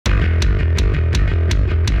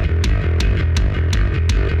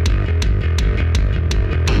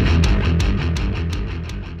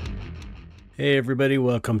Hey everybody,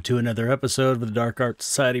 welcome to another episode of the Dark Art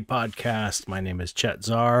Society podcast. My name is Chet,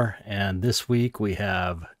 and this week we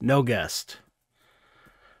have no guest.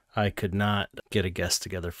 I could not get a guest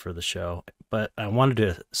together for the show, but I wanted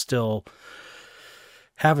to still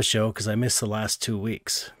have a show because I missed the last 2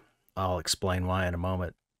 weeks. I'll explain why in a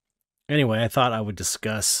moment. Anyway, I thought I would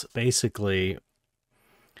discuss basically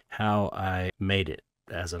how I made it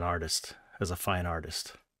as an artist, as a fine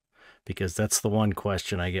artist. Because that's the one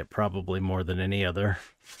question I get probably more than any other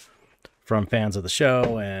from fans of the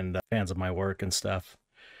show and fans of my work and stuff.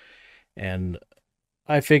 And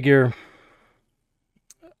I figure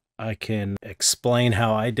I can explain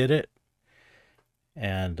how I did it,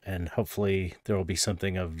 and hopefully there will be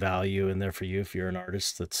something of value in there for you if you're an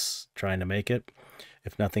artist that's trying to make it.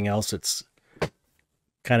 If nothing else, it's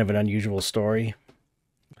kind of an unusual story.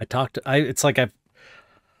 I talked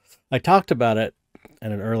about it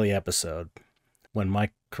in an early episode when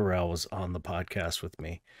Mike Carell was on the podcast with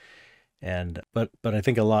me. But I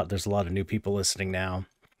think there's a lot of new people listening now,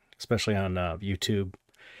 especially on YouTube.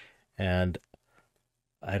 And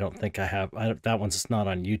I don't think that one's not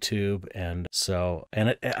on YouTube. And so,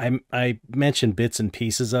 I mentioned bits and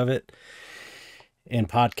pieces of it in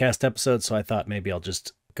podcast episodes. So I thought maybe I'll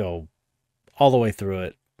just go all the way through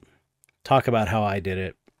it, talk about how I did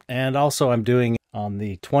it. And also I'm doing on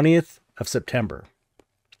the 20th of September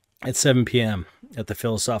at 7 p.m. at the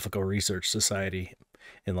Philosophical Research Society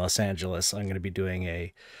in Los Angeles. I'm going to be doing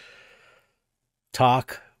a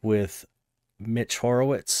talk with Mitch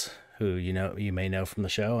Horowitz, who you may know from the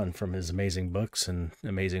show and from his amazing books and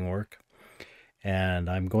amazing work. And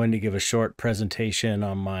I'm going to give a short presentation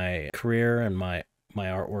on my career and my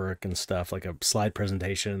artwork and stuff, like a slide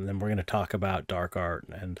presentation. And then we're going to talk about dark art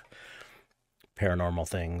and paranormal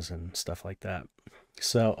things and stuff like that.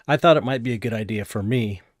 So I thought it might be a good idea for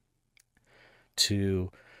me to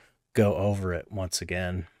go over it once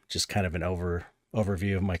again, just kind of an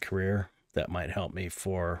overview of my career that might help me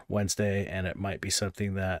for Wednesday, and it might be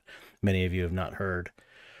something that many of you have not heard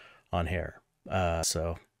on here.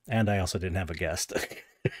 And I also didn't have a guest,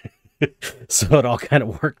 so it all kind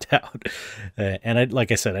of worked out. And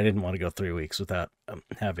like I said, I didn't want to go 3 weeks without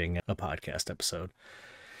having a podcast episode.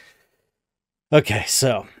 Okay,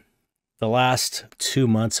 so the last 2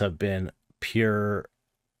 months have been pure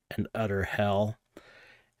and utter hell.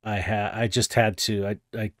 I had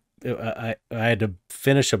to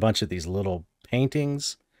finish a bunch of these little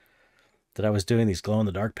paintings that I was doing, these glow in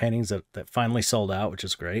the dark paintings that finally sold out, which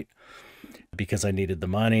is great because I needed the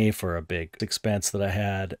money for a big expense that I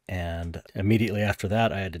had. And immediately after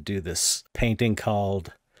that, I had to do this painting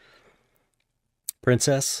called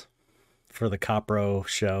Princess for the Copro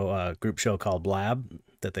show, group show called Blab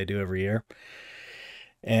that they do every year.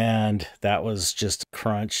 And that was just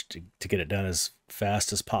crunched to get it done as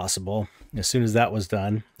fast as possible. As soon as that was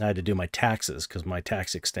done, I had to do my taxes because my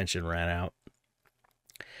tax extension ran out.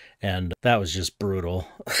 And that was just brutal.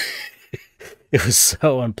 It was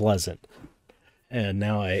so unpleasant. And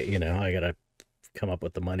now I got to come up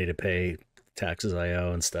with the money to pay taxes I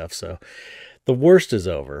owe and stuff. So the worst is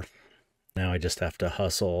over. Now I just have to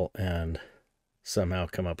hustle and somehow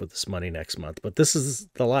come up with this money next month. But this is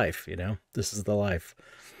the life, this is the life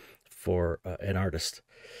for an artist.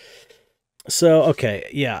 So, okay.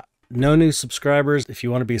 Yeah. No new subscribers. If you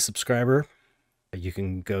want to be a subscriber, you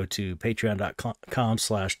can go to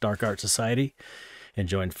patreon.com/darkartsociety and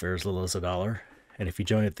join for as little as $1. And if you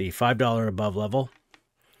join at the $5 above level,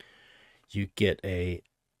 you get a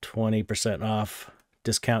 20% off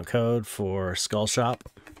discount code for Skull Shop.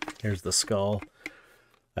 Here's the skull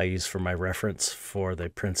I use for my reference for the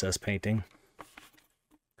princess painting.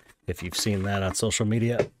 If you've seen that on social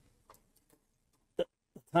media, the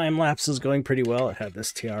time lapse is going pretty well. It had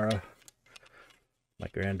this tiara, my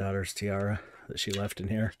granddaughter's tiara that she left in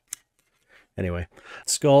here. Anyway,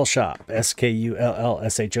 Skull Shop,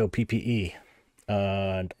 SkullShoppe.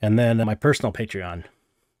 And then my personal Patreon,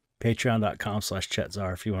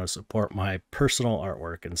 patreon.com/ChetZar, if you want to support my personal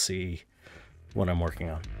artwork and see what I'm working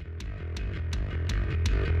on.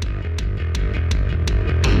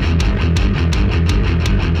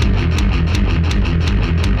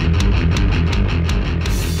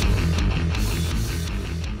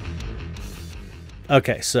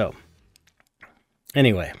 Okay, so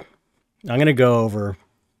anyway, I'm going to go over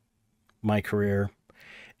my career,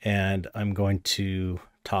 and I'm going to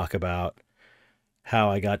talk about how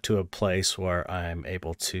I got to a place where I'm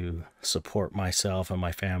able to support myself and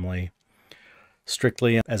my family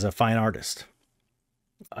strictly as a fine artist.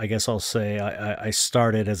 I guess I'll say I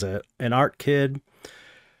started as an art kid,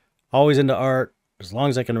 always into art, as long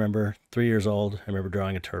as I can remember. 3 years old, I remember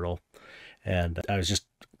drawing a turtle, and I was just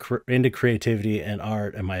into creativity and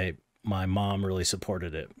art, and my mom really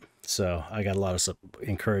supported it. So I got a lot of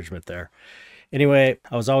encouragement there. Anyway,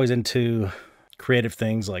 I was always into creative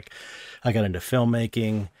things. Like I got into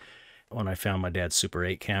filmmaking when I found my dad's Super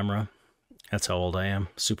 8 camera. That's how old I am,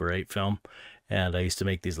 Super 8 film. And I used to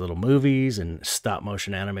make these little movies and stop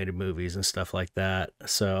motion animated movies and stuff like that.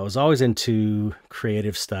 So I was always into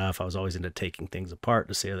creative stuff. I was always into taking things apart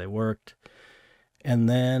to see how they worked. And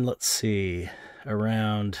then let's see,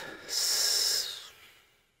 around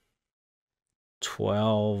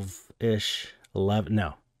 12-ish, 11,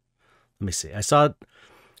 no, let me see. I saw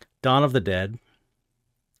Dawn of the Dead.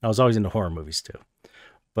 I was always into horror movies too.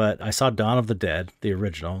 But I saw Dawn of the Dead, the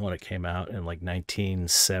original, when it came out in like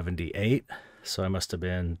 1978. So I must have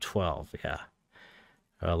been 12, yeah,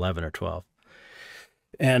 11 or 12.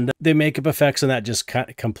 And the makeup effects and that just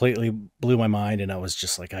completely blew my mind. And I was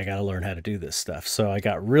just like, I got to learn how to do this stuff. So I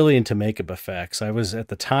got really into makeup effects. At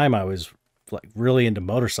the time, I was like really into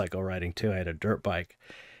motorcycle riding too. I had a dirt bike,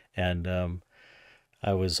 and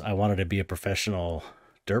I wanted to be a professional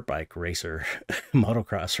dirt bike racer,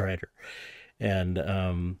 motocross rider.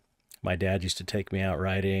 And my dad used to take me out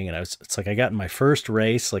riding, and it's like I got in my first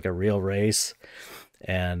race, like a real race.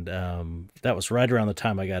 And that was right around the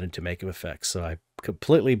time I got into makeup effects. So I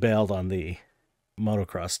completely bailed on the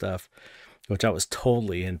motocross stuff, which I was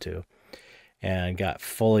totally into, and got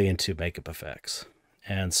fully into makeup effects.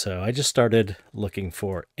 And so I just started looking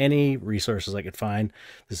for any resources I could find.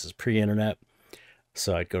 This is pre-internet.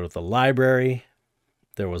 So I'd go to the library.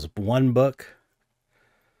 There was one book,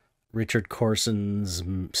 Richard Corson's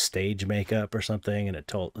Stage Makeup or something, and it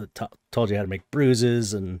told you how to make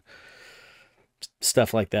bruises and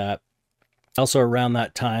stuff like that. Also around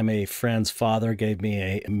that time, a friend's father gave me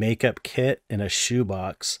a makeup kit in a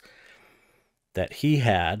shoebox that he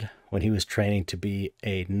had when he was training to be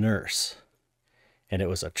a nurse. And it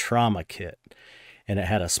was a trauma kit. And it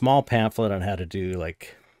had a small pamphlet on how to do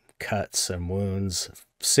like cuts and wounds,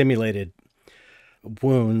 simulated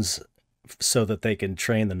wounds, so that they can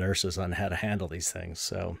train the nurses on how to handle these things.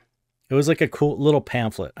 So it was like a cool little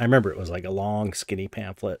pamphlet. I remember it was like a long, skinny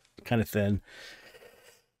pamphlet, kind of thin.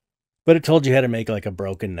 But it told you how to make like a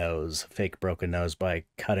broken nose, fake broken nose, by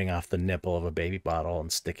cutting off the nipple of a baby bottle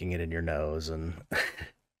and sticking it in your nose, and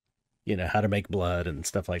you know, how to make blood and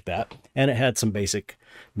stuff like that. And it had some basic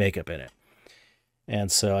makeup in it.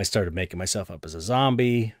 And so I started making myself up as a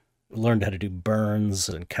zombie, learned how to do burns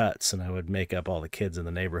and cuts, and I would make up all the kids in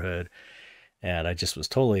the neighborhood. And I just was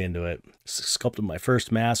totally into it. Sculpted my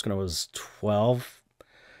first mask when I was 12.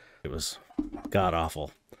 It was god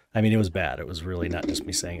awful. I mean, it was bad. It was really not just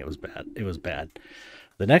me saying it was bad. It was bad.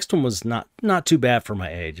 The next one was not too bad for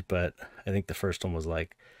my age, but I think the first one was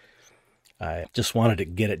like, I just wanted to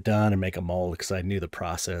get it done and make a mold because I knew the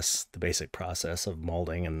process, the basic process of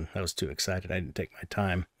molding, and I was too excited. I didn't take my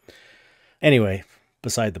time. Anyway,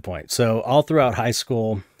 beside the point. So all throughout high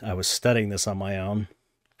school, I was studying this on my own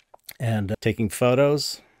and taking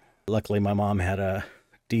photos. Luckily, my mom had a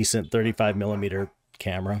decent 35 millimeter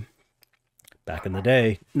camera. Back in the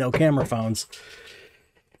day, no camera phones.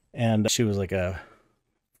 And she was like a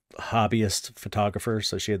hobbyist photographer.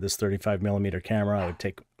 So she had this 35 millimeter camera. I would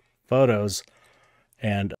take photos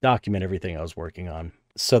and document everything I was working on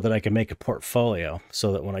so that I could make a portfolio,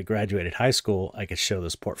 so that when I graduated high school, I could show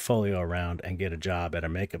this portfolio around and get a job at a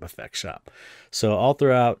makeup effects shop. So all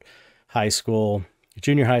throughout high school,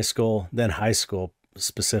 junior high school, then high school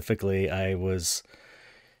specifically, I was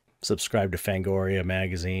subscribed to Fangoria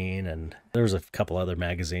magazine, and there was a couple other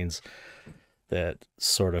magazines that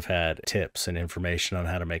sort of had tips and information on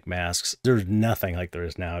how to make masks. There's nothing like there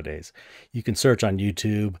is nowadays. You can search on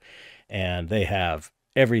YouTube and they have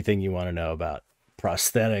everything you want to know about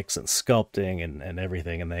prosthetics and sculpting and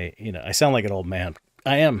everything. And they, you know, I sound like an old man.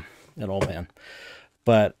 I am an old man,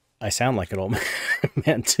 but I sound like an old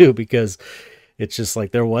man too, because it's just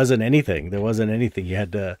like there wasn't anything. There wasn't anything. You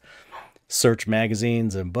had to search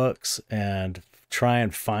magazines and books and try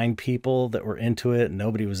and find people that were into it.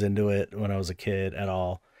 Nobody was into it when I was a kid at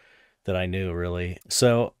all that I knew, really.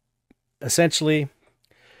 So essentially,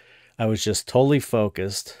 I was just totally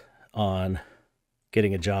focused on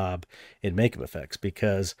getting a job in makeup effects,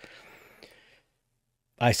 because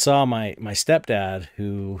I saw my stepdad,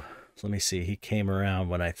 who, let me see, he came around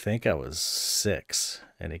when I think I was 6,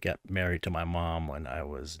 and he got married to my mom when I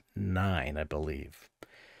was 9, I believe.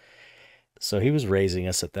 So he was raising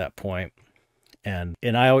us at that point. And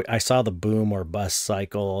I saw the boom or bust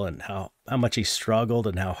cycle, and how much he struggled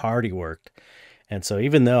and how hard he worked. And so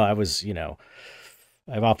even though I was, you know,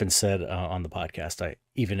 I've often said on the podcast,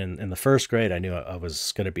 even in the first grade, I knew I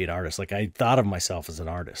was going to be an artist. Like, I thought of myself as an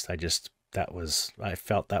artist. I just I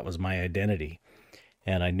felt that was my identity,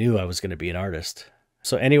 and I knew I was going to be an artist.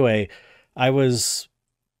 So anyway, I was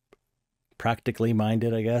practically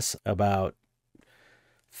minded, I guess, about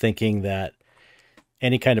thinking that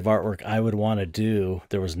any kind of artwork I would want to do,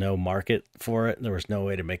 there was no market for it. There was no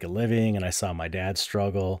way to make a living. And I saw my dad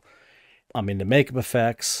struggle. I'm into makeup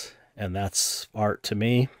effects, and that's art to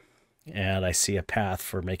me. And I see a path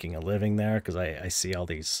for making a living there because I see all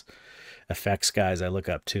these effects guys I look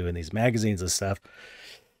up to in these magazines and stuff.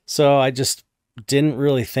 So I just didn't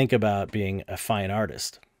really think about being a fine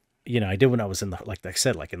artist. I did when I was like I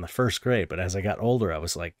said, like in the first grade, but as I got older,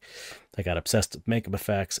 I got obsessed with makeup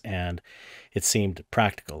effects, and it seemed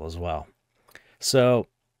practical as well. So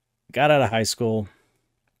got out of high school,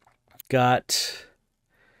 got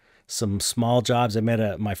some small jobs. I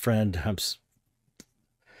met my friend,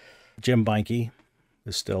 Jim Beinke,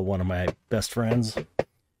 is still one of my best friends.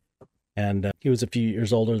 And he was a few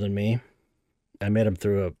years older than me. I met him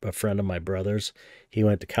through a friend of my brother's. He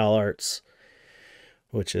went to CalArts,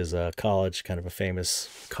 which is a college, kind of a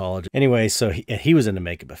famous college. Anyway, so he was into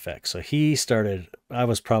makeup effects. So he started, I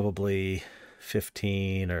was probably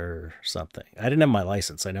 15 or something. I didn't have my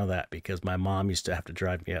license. I know that because my mom used to have to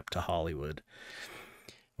drive me up to Hollywood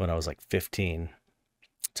when I was like 15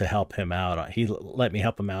 to help him out. He let me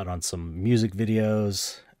help him out on some music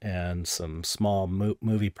videos and some small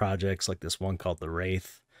movie projects, like this one called The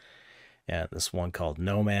Wraith and this one called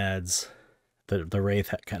Nomads. The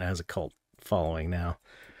Wraith kind of has a cult following now.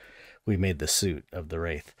 We made the suit of the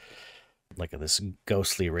Wraith, like this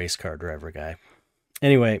ghostly race car driver guy.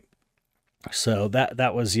 Anyway, so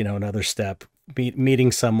that was, another step,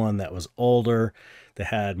 meeting someone that was older, that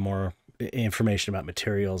had more information about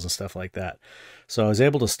materials and stuff like that. So I was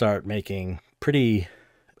able to start making pretty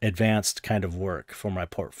advanced kind of work for my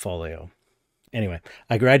portfolio. Anyway,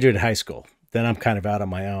 I graduated high school. Then I'm kind of out on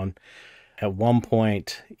my own. At one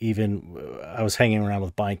point, even I was hanging around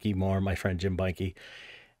with Beinke more, my friend Jim Beinke,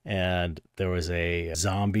 and there was a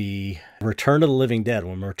zombie Return of the Living Dead.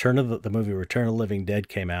 When the movie Return of the Living Dead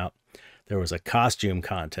came out, there was a costume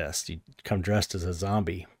contest. You'd come dressed as a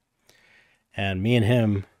zombie. And me and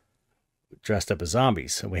him dressed up as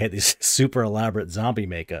zombies. And we had these super elaborate zombie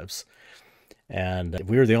makeups. And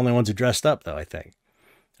we were the only ones who dressed up, though, I think.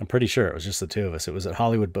 I'm pretty sure it was just the two of us. It was at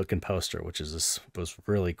Hollywood Book and Poster, which was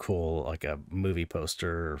really cool, like a movie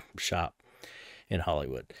poster shop in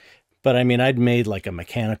Hollywood. But I mean, I'd made like a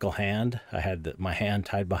mechanical hand. I had my hand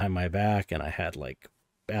tied behind my back, and I had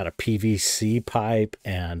a PVC pipe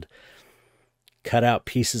and cut out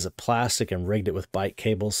pieces of plastic and rigged it with bike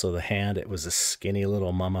cables. So it was a skinny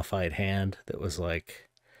little mummified hand that was like,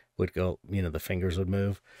 would go, the fingers would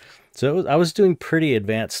move. So I was doing pretty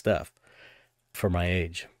advanced stuff for my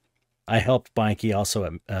age. I helped Beinke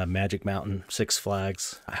also at Magic Mountain, Six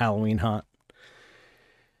Flags, Halloween Haunt,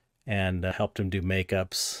 and helped him do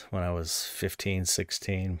makeups when I was 15,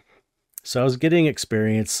 16. So I was getting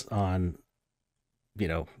experience on,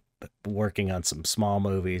 working on some small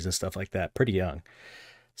movies and stuff like that, pretty young.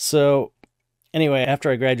 So anyway,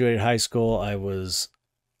 after I graduated high school, I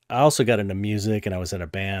also got into music, and I was in a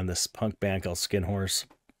band, this punk band called Skin Horse.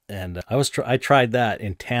 And I tried that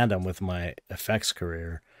in tandem with my effects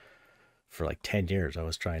career for like 10 years. I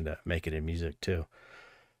was trying to make it in music too,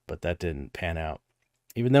 but that didn't pan out.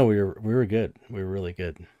 Even though we were good, we were really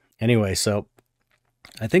good. Anyway, so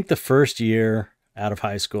I think the first year out of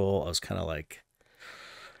high school, I was kind of like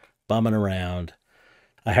bumming around.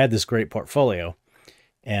 I had this great portfolio,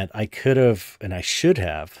 and I could have, and I should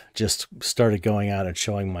have, just started going out and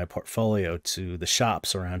showing my portfolio to the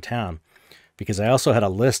shops around town, because I also had a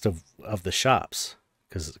list of the shops,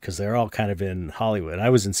 because they're all kind of in Hollywood. I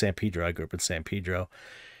was in San Pedro. I grew up in San Pedro,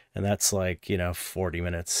 and that's like, 40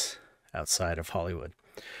 minutes outside of Hollywood.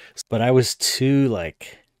 But I was too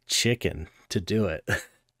like chicken to do it.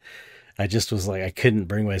 I just was like, I couldn't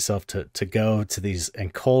bring myself to go to these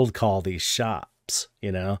and cold call these shops,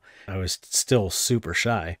 I was still super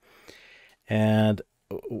shy. And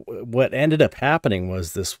what ended up happening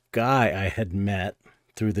was this guy I had met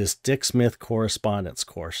through this Dick Smith correspondence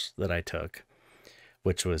course that I took,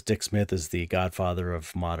 which was, Dick Smith is the godfather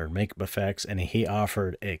of modern makeup effects, and he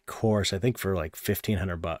offered a course, I think for like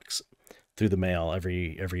 $1,500 through the mail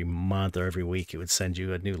every month or every week. He would send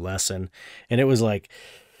you a new lesson, and it was like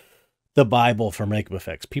the Bible for makeup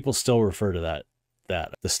effects. People still refer to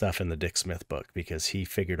the stuff in the Dick Smith book, because he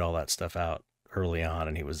figured all that stuff out early on,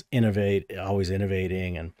 and he was always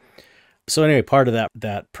innovating. And so anyway, part of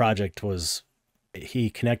that project was he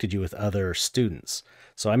connected you with other students.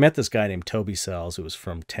 So I met this guy named Toby Sells, who was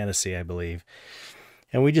from Tennessee, I believe.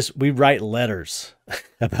 And we write letters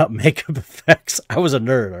about makeup effects. I was a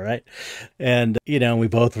nerd, all right? And, we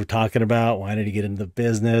both were talking about why did he get into the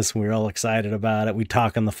business? We were all excited about it. We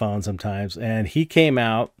talk on the phone sometimes. And he came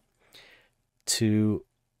out to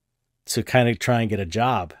kind of try and get a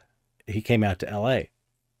job. He came out to LA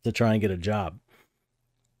to try and get a job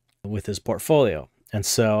with his portfolio. And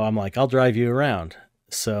so I'm like, I'll drive you around.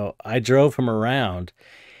 So I drove him around,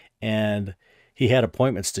 and he had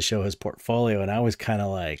appointments to show his portfolio. And I was kind of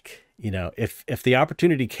like, if the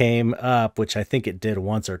opportunity came up, which I think it did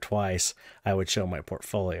once or twice, I would show my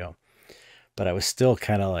portfolio. But I was still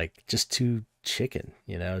kind of like just too chicken,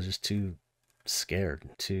 just too scared,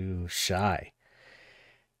 too shy.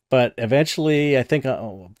 But eventually, I think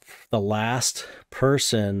the last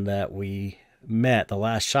person that we met, the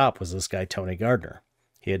last shop, was this guy, Tony Gardner.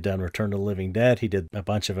 He had done Return to the Living Dead. He did a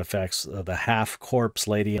bunch of effects of the half corpse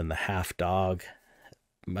lady and the half dog,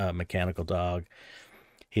 mechanical dog.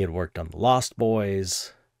 He had worked on the Lost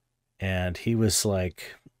Boys, and he was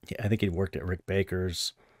like, I think he'd worked at Rick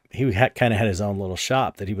Baker's. He kind of had his own little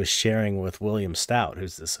shop that he was sharing with William Stout,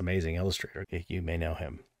 who's this amazing illustrator. You may know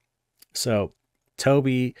him. So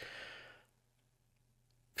Toby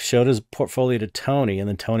showed his portfolio to Tony, and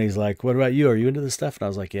then Tony's like, what about you? Are you into this stuff? And I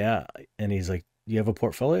was like, yeah. And he's like, you have a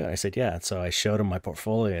portfolio? And I said, yeah. And so I showed him my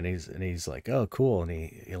portfolio, and he's like, oh, cool. And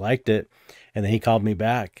he liked it. And then he called me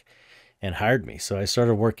back and hired me. So I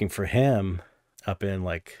started working for him up in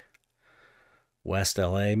like West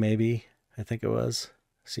LA, maybe, I think it was.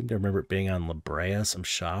 I seem to remember it being on La Brea, some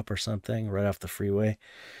shop or something right off the freeway.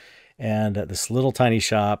 And at this little tiny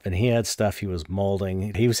shop, and he had stuff he was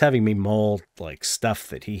molding. He was having me mold like stuff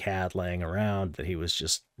that he had laying around that he was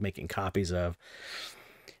just making copies of.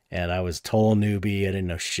 And I was total newbie. I didn't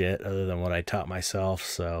know shit other than what I taught myself.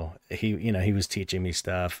 So he was teaching me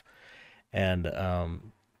stuff. And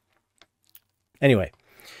anyway,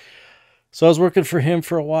 so I was working for him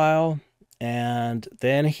for a while, and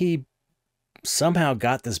then he somehow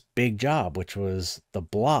got this big job, which was The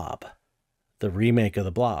Blob, the remake of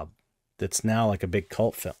The Blob. That's now like a big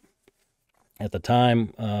cult film. At the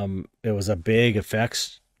time, it was a big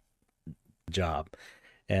effects job,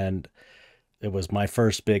 and it was my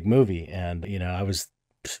first big movie. And, I was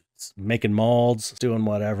making molds, doing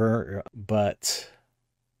whatever, but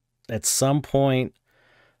at some point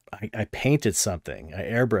I painted something. I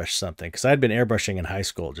airbrushed something because I'd been airbrushing in high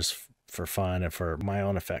school just for fun and for my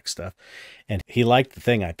own effects stuff. And he liked the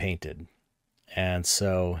thing I painted. And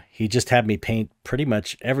so he just had me paint pretty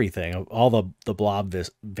much everything, all the Blob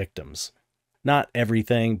victims. Not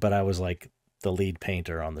everything, but I was like the lead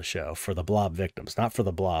painter on the show for the Blob victims, not for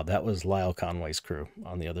the Blob. That was Lyle Conway's crew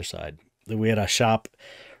on the other side. We had a shop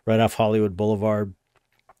right off Hollywood Boulevard,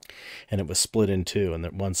 and it was split in two. And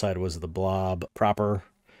one side was the Blob proper,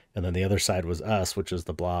 and then the other side was us, which is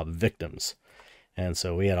the Blob victims. And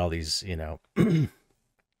so we had all these,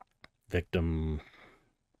 victim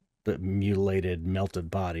mutilated,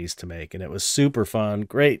 melted bodies to make. And it was super fun.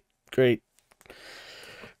 Great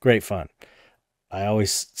fun. I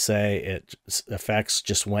always say effects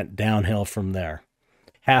just went downhill from there.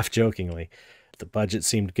 Half jokingly. The budget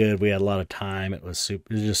seemed good. We had a lot of time. It was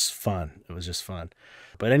just fun. It was just fun.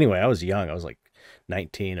 But anyway, I was young. I was like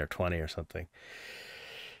 19 or 20 or something.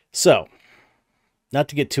 So, not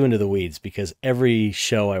to get too into the weeds, because every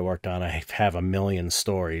show I worked on, I have a million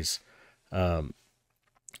stories.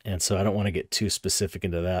 And so I don't want to get too specific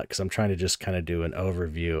into that because I'm trying to just kind of do an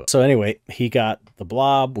overview. So anyway, he got The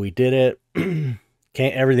Blob. We did it.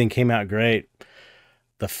 Everything came out great.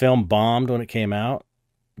 The film bombed when it came out.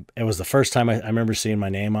 It was the first time I remember seeing my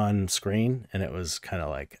name on screen, and it was kind of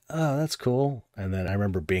like, oh, that's cool. And then I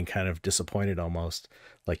remember being kind of disappointed almost.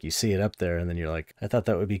 Like you see it up there, and then you're like, I thought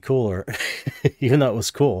that would be cooler, even though it was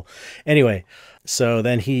cool. Anyway, so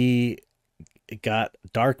then he got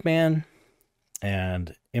Darkman,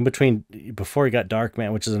 and before he got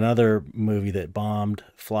Darkman, which is another movie that bombed,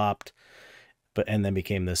 flopped, and then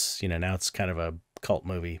became this, now it's kind of a cult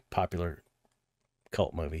movie, popular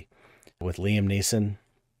cult movie with Liam Neeson.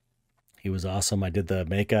 He was awesome. I did the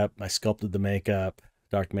makeup. I sculpted the makeup,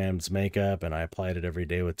 Darkman's makeup, and I applied it every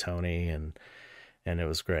day with Tony, and it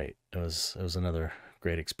was great. It was another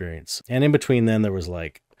great experience. And in between then, there was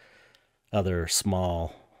like other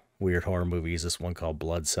small weird horror movies. This one called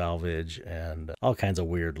Blood Salvage, and all kinds of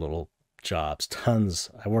weird little jobs.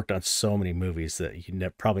 Tons. I worked on so many movies that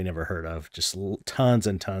you probably never heard of. Just tons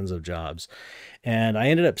and tons of jobs. And I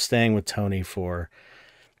ended up staying with Tony for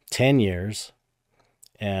 10 years,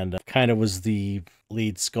 and kind of was the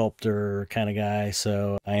lead sculptor kind of guy.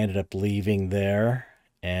 So I ended up leaving there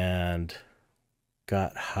and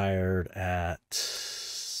got hired at,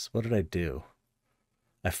 what did I do?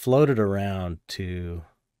 I floated around to,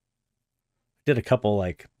 did a couple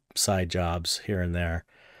like side jobs here and there.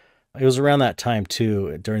 It was around that time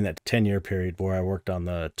too, during that 10-year period where I worked on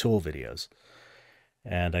the Tool videos.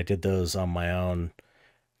 And I did those on my own,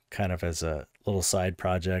 kind of as a little side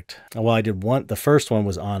project. Well, I did one, the first one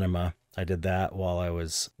was Anima. I did that while I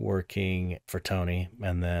was working for Tony.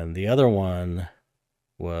 And then the other one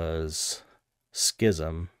was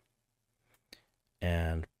Schism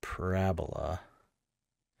and Parabola.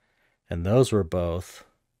 And those were both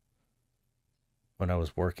when I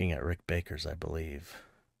was working at Rick Baker's, I believe.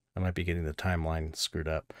 I might be getting the timeline screwed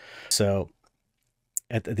up. So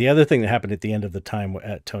the other thing that happened at the end of the time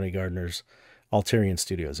at Tony Gardner's Alterian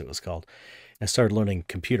Studios, it was called, I started learning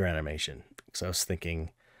computer animation. So I was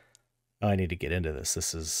thinking, oh, I need to get into this.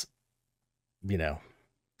 This is, you know,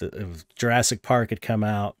 Jurassic Park had come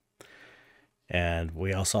out, and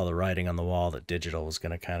we all saw the writing on the wall that digital was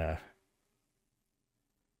going to kind of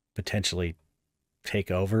potentially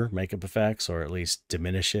take over makeup effects, or at least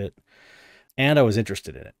diminish it. And I was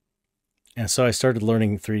interested in it. And so I started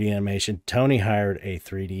learning 3D animation. Tony hired a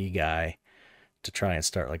 3D guy to try and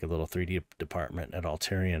start like a little 3D department at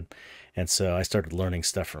Alterian. And so I started learning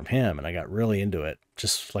stuff from him, and I got really into it,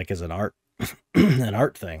 just like as an art, an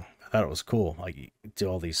art thing. I thought it was cool. Like, you do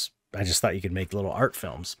all these, I just thought you could make little art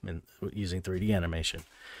films using 3D animation.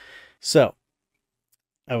 So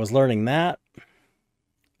I was learning that.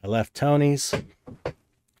 I left Tony's,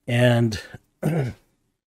 and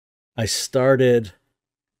I started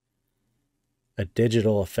a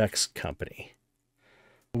digital effects company.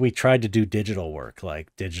 We tried to do digital work,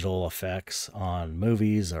 like digital effects on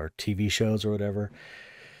movies or TV shows or whatever.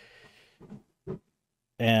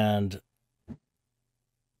 And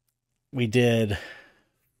we did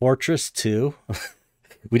Fortress 2.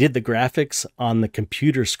 We did the graphics on the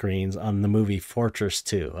computer screens on the movie Fortress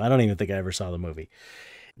 2. I don't even think I ever saw the movie.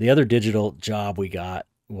 The other digital job we got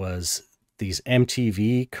was these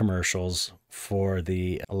MTV commercials for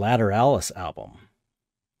the Lateralis album,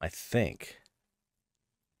 I think.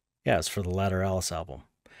 Yeah, it's for the Lateralis album.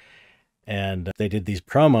 And they did these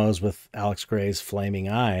promos with Alex Gray's flaming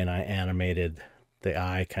eye, and I animated the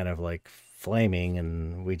eye kind of like flaming,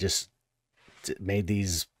 and we just made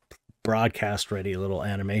these broadcast-ready little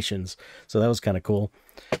animations. So that was kind of cool.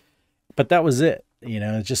 But that was it. You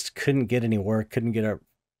know, just couldn't get any work, couldn't get our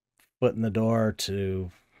foot in the door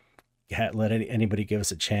to let anybody give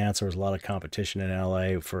us a chance. There was a lot of competition in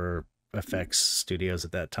LA for effects studios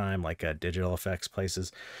at that time, like digital effects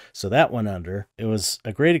places. So that went under. It was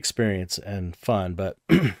a great experience and fun. But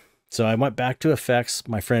so I went back to effects.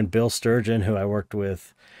 My friend Bill Sturgeon, who I worked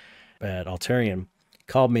with at Alterian,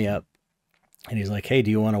 called me up, and he's like, hey,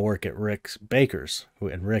 do you want to work at Rick Baker's?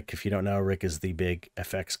 And Rick, if you don't know, Rick is the big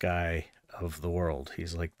effects guy of the world.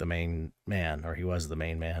 He's like the main man, or he was the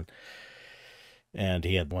main man. And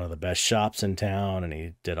he had one of the best shops in town, and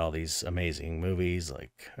he did all these amazing movies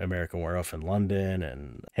like American Werewolf in London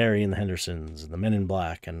and Harry and the Hendersons and The Men in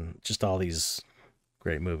Black, and just all these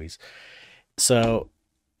great movies. So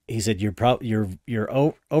he said, you're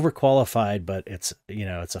overqualified, but it's, you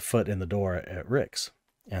know, it's a foot in the door at Rick's.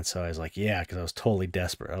 And so I was like, yeah, because I was totally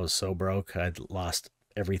desperate. I was so broke. I'd lost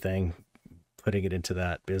everything putting it into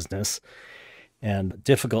that business, and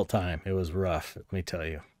difficult time. It was rough, let me tell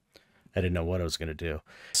you. I didn't know what I was going to do.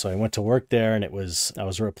 So I went to work there, and I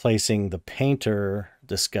was replacing the painter,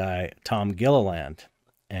 this guy, Tom Gilliland,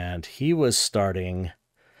 and he was starting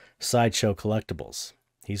Sideshow Collectibles.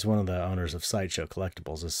 He's one of the owners of Sideshow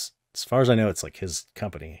Collectibles. As far as I know, it's like his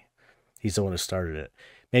company. He's the one who started it.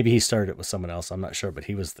 Maybe he started it with someone else. I'm not sure, but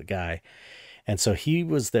he was the guy. And so he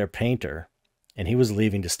was their painter, and he was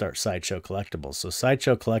leaving to start Sideshow Collectibles. So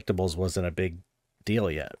Sideshow Collectibles wasn't a big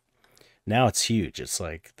deal yet. Now it's huge. It's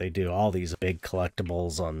like they do all these big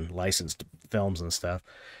collectibles on licensed films and stuff.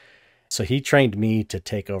 So he trained me to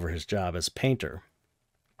take over his job as painter.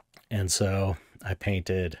 And so I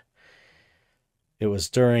painted, it was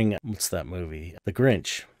during, what's that movie? The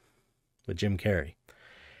Grinch with Jim Carrey.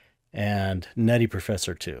 And Nutty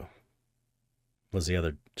Professor 2 was the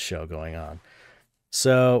other show going on.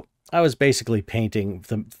 So I was basically painting,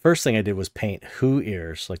 the first thing I did was paint Who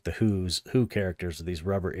ears, like the Who characters with these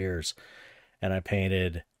rubber ears. And I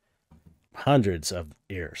painted hundreds of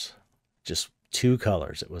ears, just two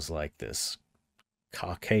colors. It was like this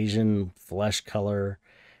Caucasian flesh color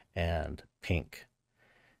and pink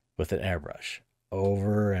with an airbrush,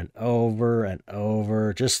 over and over and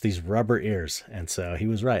over, just these rubber ears. And so he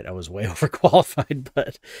was right. I was way overqualified,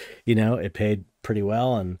 but you know, it paid pretty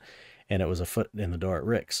well, and it was a foot in the door at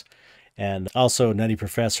Rick's. And also Nutty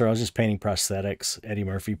Professor, I was just painting prosthetics, Eddie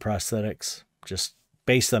Murphy prosthetics, just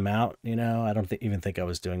space them out, you know. I don't even think I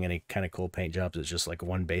was doing any kind of cool paint jobs. It's just like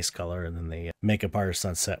one base color, and then the makeup artist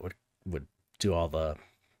on set would do all the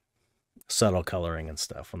subtle coloring and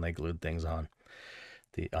stuff when they glued things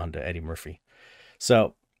onto Eddie Murphy.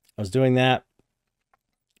 So I was doing that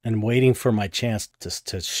and waiting for my chance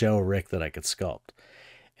to show Rick that I could sculpt.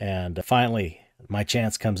 And finally, my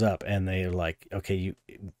chance comes up, and they're like, okay,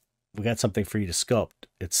 we got something for you to sculpt.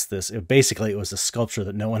 Basically, it was a sculpture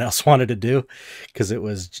that no one else wanted to do, because it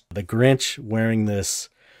was the Grinch wearing this,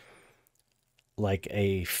 like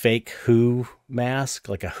a fake Who mask,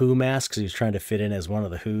 like a Who mask, because he was trying to fit in as one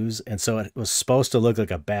of the Whos. And so it was supposed to look like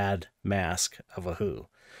a bad mask of a Who.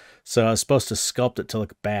 So I was supposed to sculpt it to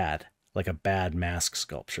look bad, like a bad mask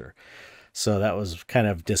sculpture. So that was kind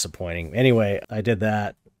of disappointing. Anyway, I did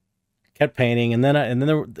that, kept painting, and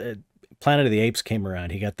then Planet of the Apes came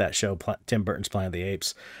around. He got that show, Tim Burton's Planet of the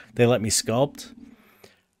Apes. They let me sculpt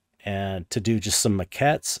and to do just some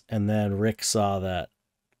maquettes, and then Rick saw that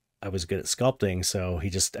I was good at sculpting, so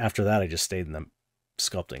after that I just stayed in the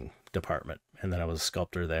sculpting department, and then I was a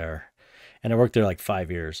sculptor there, and I worked there like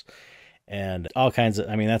 5 years, and all kinds of,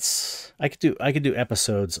 I mean, I could do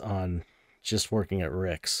episodes on just working at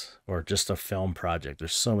Rick's, or just a film project.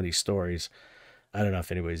 There's so many stories. I don't know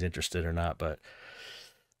if anybody's interested or not, but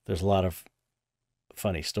there's a lot of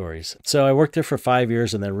funny stories. So I worked there for 5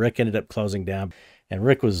 years, and then Rick ended up closing down, and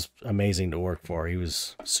Rick was amazing to work for. He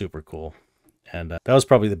was super cool. And that was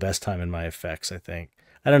probably the best time in my effects, I think.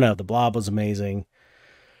 I don't know. The Blob was amazing.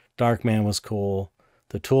 Darkman was cool.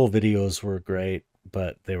 The Tool videos were great,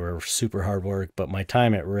 but they were super hard work. But my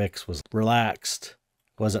time at Rick's was relaxed,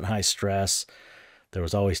 wasn't high stress. There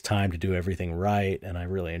was always time to do everything right, and I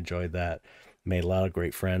really enjoyed that. Made a lot of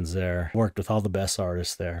great friends there. Worked with all the best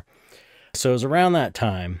artists there. So it was around that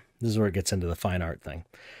time, this is where it gets into the fine art thing,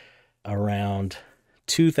 around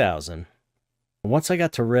 2000. Once I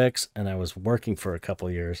got to Rick's and I was working for a couple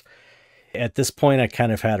of years, at this point I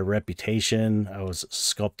kind of had a reputation. I was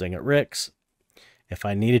sculpting at Rick's. If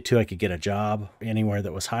I needed to, I could get a job anywhere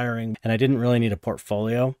that was hiring, and I didn't really need a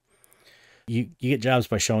portfolio. You get jobs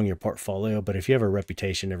by showing your portfolio, but if you have a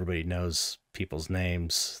reputation, everybody knows people's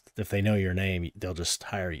names. If they know your name, they'll just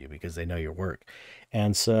hire you because they know your work.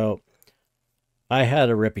 And so I had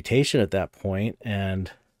a reputation at that point,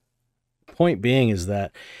 and point being is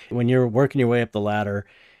that when you're working your way up the ladder,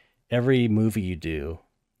 every movie you do,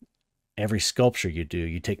 every sculpture you do,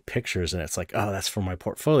 you take pictures, and it's like, oh, that's for my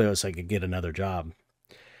portfolio, so I could get another job.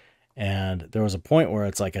 And there was a point where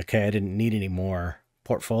it's like, okay, I didn't need any more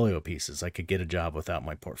portfolio pieces. I could get a job without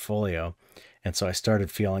my portfolio. And so I started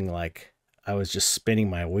feeling like I was just spinning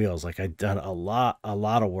my wheels. Like I'd done a lot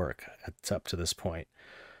of work up to this point,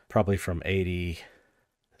 probably from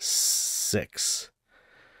 86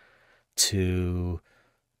 to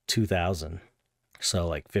 2000. So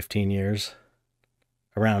like 15 years,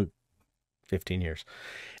 around 15 years.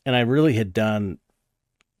 And I really had done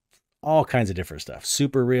all kinds of different stuff,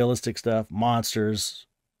 super realistic stuff, monsters.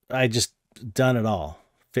 I just done it all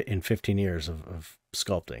in 15 years of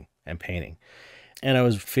sculpting and painting. And I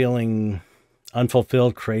was feeling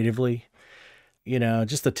unfulfilled creatively, you know,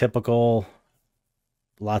 just the typical,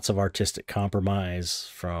 lots of artistic compromise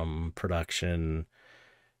from production,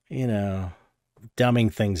 you know,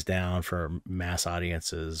 dumbing things down for mass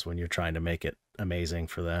audiences when you're trying to make it amazing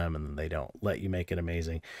for them and they don't let you make it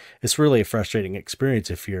amazing. It's really a frustrating experience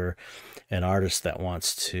if you're an artist that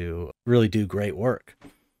wants to really do great work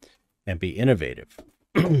and be innovative.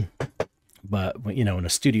 But, you know, when a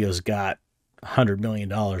studio's got $100 million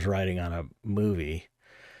riding on a movie,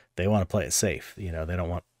 they want to play it safe. You know, they don't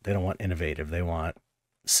want innovative. They want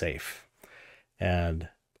safe. And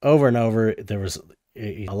over, there was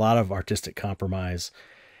a lot of artistic compromise.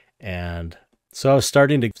 And so I was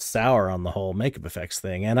starting to sour on the whole makeup effects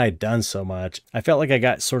thing. And I'd done so much. I felt like I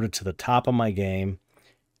got sort of to the top of my game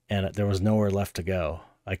and there was nowhere left to go.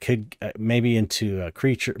 I could maybe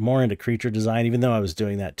more into creature design, even though I was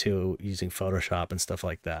doing that too, using Photoshop and stuff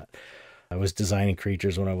like that. I was designing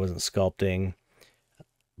creatures when I wasn't sculpting,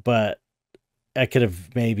 but I could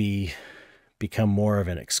have maybe become more of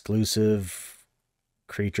an exclusive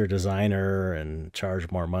creature designer and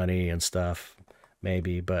charge more money and stuff,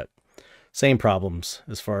 maybe, but same problems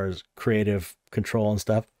as far as creative control and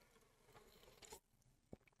stuff.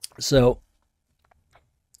 So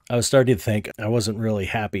I was starting to think I wasn't really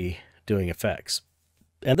happy doing effects.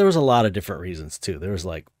 And there was a lot of different reasons too. There was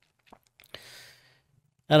like,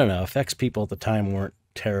 I don't know, effects people at the time weren't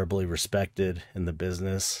terribly respected in the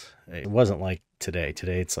business. It wasn't like today.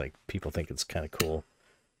 Today it's like people think it's kind of cool.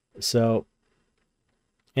 So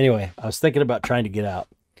anyway, I was thinking about trying to get out.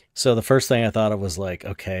 So the first thing I thought of was like,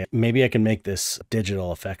 okay, maybe I can make this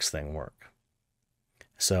digital effects thing work.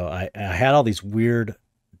 So I had all these weird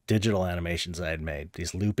digital animations I had made,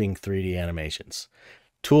 these looping 3D animations.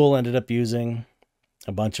 Tool ended up using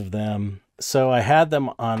a bunch of them. So I had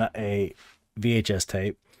them on a VHS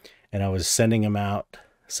tape, and I was sending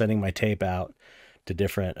my tape out to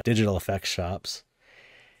different digital effects shops.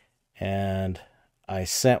 And I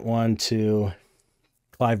sent one to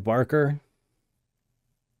Clive Barker.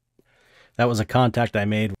 That was a contact I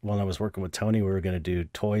made when I was working with Tony. We were going to do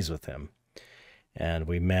toys with him. And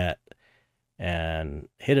we met and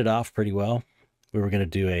hit it off pretty well. We were going to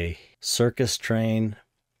do a circus train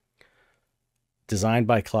designed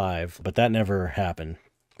by Clive, but that never happened.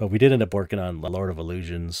 But we did end up working on Lord of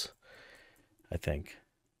Illusions, I think.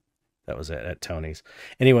 That was it, at Tony's.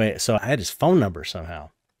 Anyway, so I had his phone number somehow.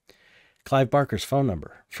 Clive Barker's phone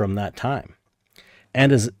number from that time.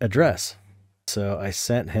 And his address. So I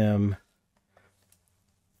sent him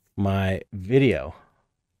my video.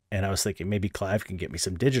 And I was thinking maybe Clive can get me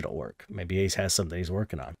some digital work. Maybe he has something he's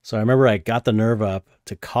working on. So I remember I got the nerve up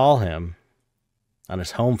to call him on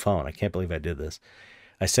his home phone. I can't believe I did this.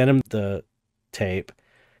 I sent him the tape,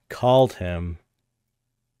 called him,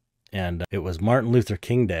 and it was Martin Luther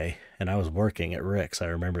King Day, and I was working at Rick's. I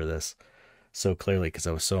remember this so clearly because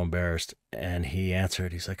I was so embarrassed. And he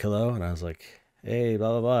answered. He's like, hello? And I was like, hey,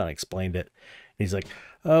 blah, blah, blah. And I explained it. And he's like,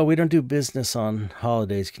 oh, we don't do business on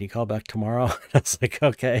holidays. Can you call back tomorrow? And I was like,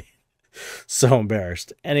 okay. So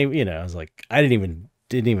embarrassed. And he, I was like,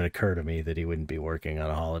 didn't even occur to me that he wouldn't be working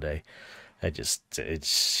on a holiday. I was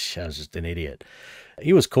just an idiot.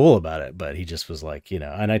 He was cool about it, but he just was like,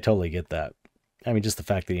 and I totally get that. I mean, just the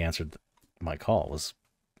fact that he answered my call was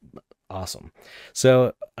awesome.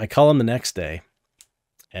 So I call him the next day,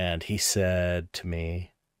 and he said to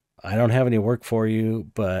me, I don't have any work for you,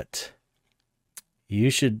 but you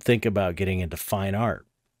should think about getting into fine art.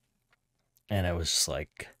 And I was just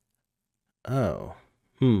like, oh,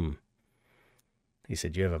 He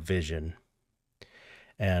said, you have a vision.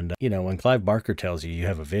 And, when Clive Barker tells you you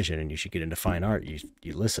have a vision and you should get into fine art,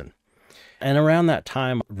 you listen. And around that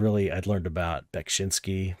time, really, I'd learned about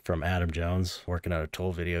Beksinski from Adam Jones, working on a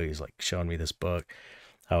Tool video. He's like showing me this book.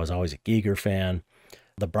 I was always a Giger fan.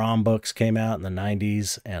 The Brahm books came out in the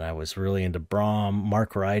 90s, and I was really into Brahm.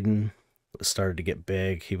 Mark Ryden started to get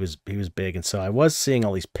big. He was big. And so I was seeing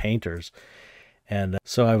all these painters. And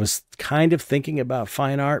so I was kind of thinking about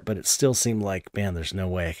fine art, but it still seemed like, man, there's no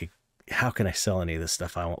way how can I sell any of this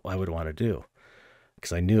stuff I would want to do?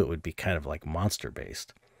 Because I knew it would be kind of like monster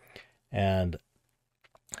based. And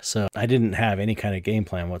so I didn't have any kind of game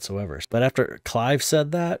plan whatsoever. But after Clive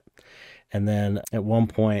said that, and then at one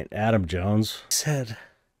point, Adam Jones said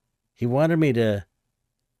he wanted me to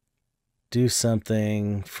do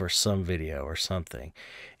something for some video or something.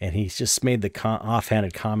 And he just made the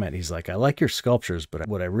offhanded comment. He's like, I like your sculptures, but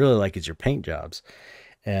what I really like is your paint jobs.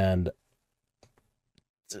 And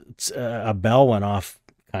a bell went off,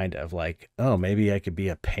 kind of like, oh, maybe I could be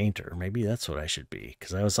a painter. Maybe that's what I should be.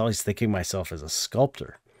 Because I was always thinking myself as a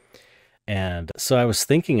sculptor. And so I was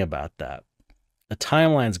thinking about that. The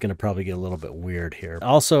timeline's going to probably get a little bit weird here.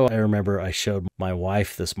 Also, I remember I showed my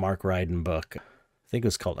wife this Mark Ryden book. I think it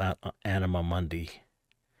was called Anima Mundi.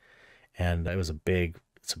 And it's a big,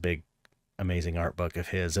 amazing art book of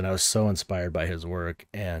his. And I was so inspired by his work.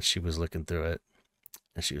 And she was looking through it.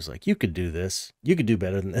 And she was like, you could do this. You could do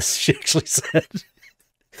better than this, she actually said.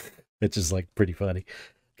 Which is like pretty funny.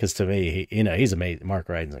 Because to me, he's amazing. Mark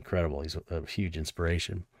Ryden's incredible. He's a huge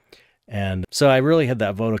inspiration. And so I really had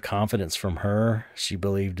that vote of confidence from her. She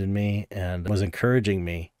believed in me and was encouraging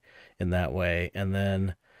me in that way. And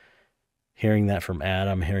then hearing that from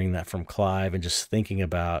Adam, hearing that from Clive, and just thinking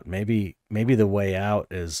about maybe the way out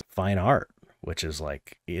is fine art, which is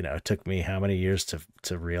like, it took me how many years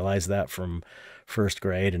to realize that, from first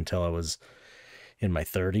grade until I was in my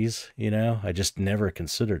 30s. I just never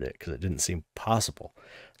considered it because it didn't seem possible.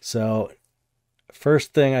 So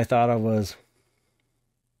first thing I thought of was,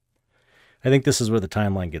 I think this is where the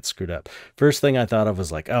timeline gets screwed up. First thing I thought of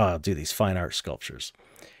was like, oh, I'll do these fine art sculptures.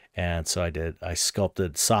 And so I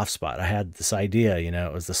sculpted Soft Spot. I had this idea,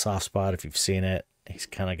 it was the Soft Spot. If you've seen it, he's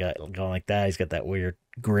kind of going like that. He's got that weird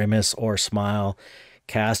grimace or smile,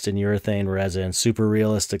 cast in urethane resin, super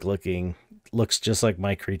realistic looking, looks just like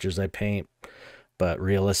my creatures I paint, but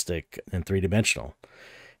realistic and three-dimensional.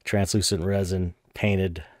 Translucent resin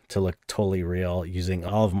painted to look totally real, using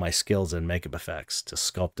all of my skills in makeup effects to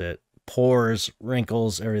sculpt it. Pores,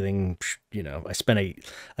 wrinkles, everything, I spent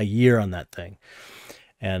a year on that thing.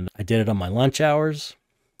 And I did it on my lunch hours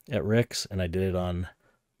at Rick's, and I did it on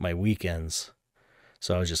my weekends.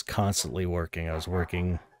 So I was just constantly working. I was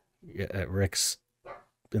working at Rick's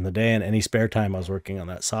in the day, and any spare time I was working on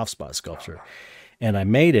that soft spot sculpture. And I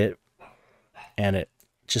made it, and it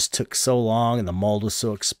just took so long, and the mold was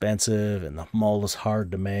so expensive, and the mold was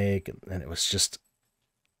hard to make, and it was just,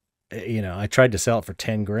 I tried to sell it for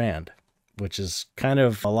 10 grand, which is kind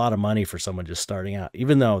of a lot of money for someone just starting out,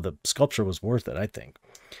 even though the sculpture was worth it, I think.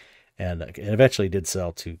 And it eventually did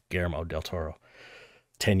sell to Guillermo del Toro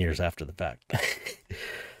 10 years after the fact.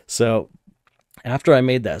 So after I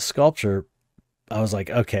made that sculpture, I was like,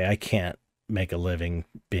 okay, I can't make a living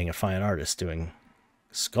being a fine artist doing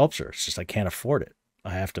sculpture. It's just I can't afford it.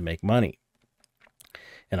 I have to make money.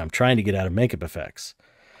 And I'm trying to get out of makeup effects,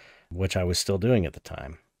 which I was still doing at the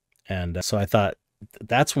time. And so I thought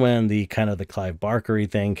that's when the kind of the Clive Barkery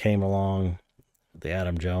thing came along, the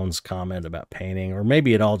Adam Jones comment about painting, or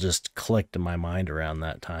maybe it all just clicked in my mind around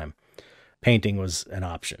that time. Painting was an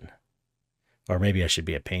option. Or maybe I should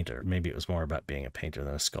be a painter. Maybe it was more about being a painter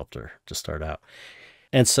than a sculptor to start out.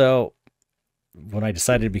 And so when I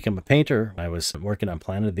decided to become a painter, I was working on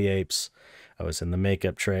Planet of the Apes. I was in the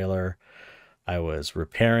makeup trailer. I was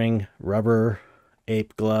repairing rubber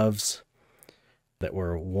ape gloves that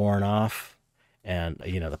were worn off. And,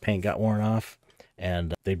 the paint got worn off.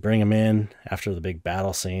 And they'd bring them in after the big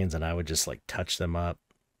battle scenes, and I would just like touch them up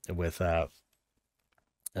with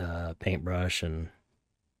paintbrush and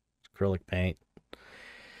acrylic paint.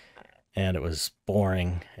 And it was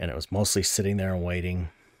boring, and it was mostly sitting there and waiting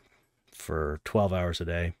for 12 hours a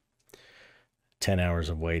day, 10 hours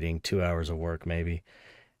of waiting, 2 hours of work maybe.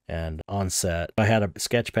 And on set, I had a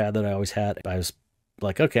sketch pad that I always had. I was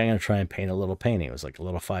like, okay, I'm going to try and paint a little painting. It was like a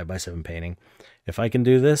little 5x7 painting. If I can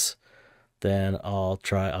do this, then I'll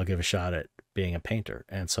give a shot at being a painter.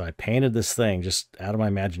 And so I painted this thing just out of my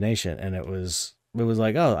imagination, and it was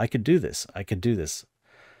like, oh, I could do this. I could do this.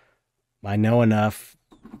 I know enough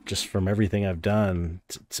just from everything I've done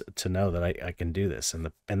to know that I can do this.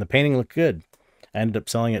 And the painting looked good. I ended up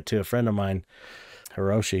selling it to a friend of mine,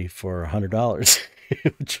 Hiroshi, for $100,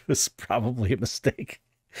 which was probably a mistake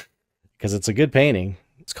because it's a good painting.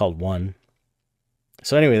 It's called One.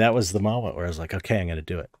 So anyway, that was the moment where I was like, okay, I'm going to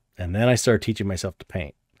do it. And then I started teaching myself to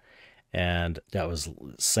paint. And that was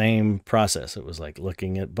the same process. It was like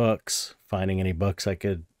looking at books, finding any books I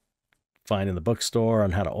could find in the bookstore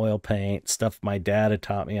on how to oil paint, stuff my dad had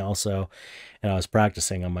taught me also. And I was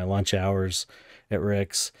practicing on my lunch hours at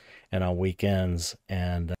Rick's and on weekends.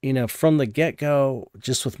 And, from the get-go,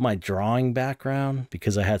 just with my drawing background,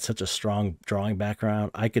 because I had such a strong drawing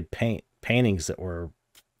background, I could paint paintings that were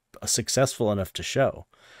successful enough to show.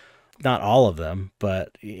 Not all of them,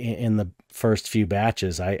 but in the first few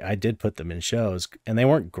batches, I did put them in shows, and they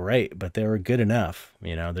weren't great, but they were good enough.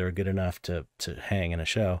 They were good enough to hang in a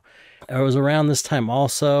show. It was around this time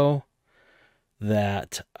also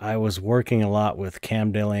that I was working a lot with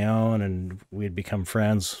Cam De Leon, and we had become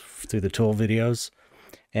friends through the Tool videos.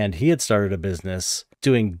 And he had started a business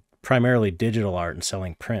doing primarily digital art and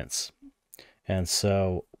selling prints. And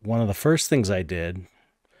so one of the first things I did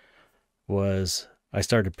was I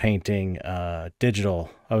started painting digital.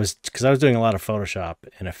 Because I was doing a lot of Photoshop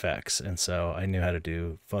and effects, and so I knew how to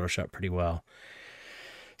do Photoshop pretty well.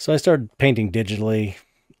 So I started painting digitally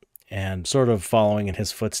and sort of following in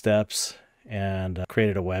his footsteps, and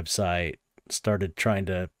created a website, started trying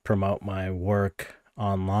to promote my work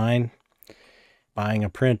online, buying a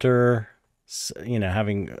printer,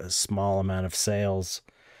 having a small amount of sales.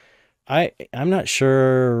 I'm not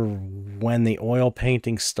sure when the oil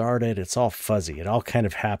painting started. It's all fuzzy. It all kind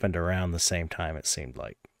of happened around the same time, it seemed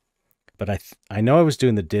like. But I know I was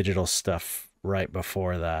doing the digital stuff right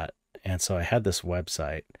before that. And so I had this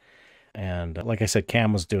website. And like I said,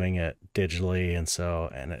 Cam was doing it digitally.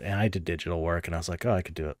 And I did digital work. And I was like, oh, I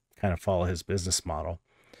could do it, kind of follow his business model.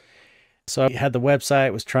 So I had the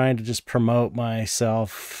website, was trying to just promote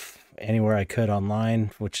myself anywhere I could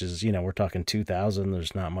online, which is, we're talking 2000.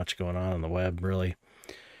 There's not much going on the web, really.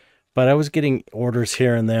 But I was getting orders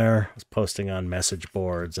here and there. I was posting on message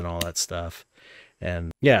boards and all that stuff.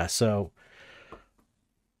 And yeah, so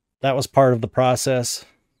that was part of the process.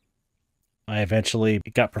 I eventually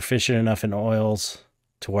got proficient enough in oils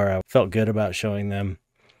to where I felt good about showing them.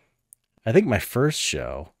 I think my first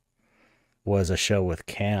show was a show with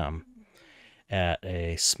Cam at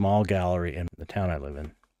a small gallery in the town I live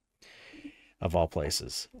in, of all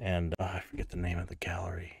places. And I forget the name of the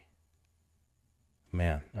gallery.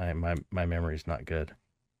 Man, my memory's not good.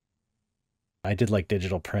 I did like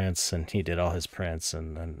digital prints, and he did all his prints,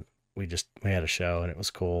 and we had a show, and it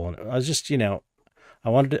was cool. And I was just,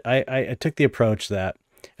 I took the approach that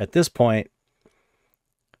at this point,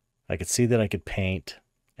 I could see that I could paint,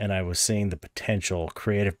 and I was seeing the potential,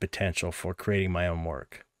 creative potential for creating my own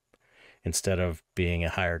work. instead of being a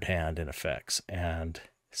hired hand in effects. And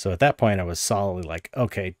so at that point I was solidly like,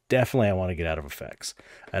 okay, definitely I want to get out of effects.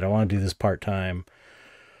 I don't want to do this part-time.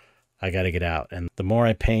 I got to get out. And the more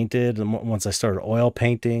I painted, once I started oil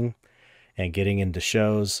painting and getting into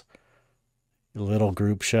shows, little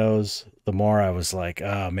group shows, the more I was like,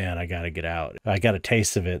 oh man, I got to get out. I got a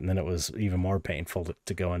taste of it, and then it was even more painful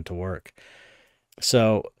to go into work.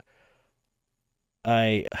 So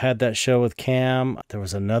I had that show with Cam. There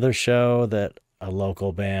was another show that a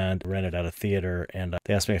local band rented out a theater, and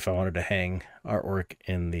they asked me if I wanted to hang artwork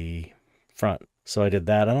in the front. So I did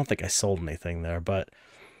that. I don't think I sold anything there, but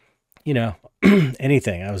you know,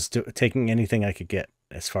 anything. I was taking anything I could get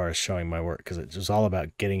as far as showing my work, because it was all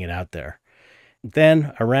about getting it out there.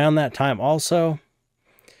 Then around that time also,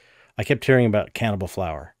 I kept hearing about Cannibal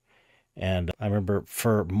Flower. And I remember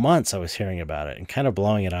for months I was hearing about it and kind of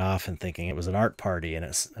blowing it off and thinking it was an art party. And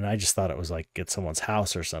I just thought it was like at someone's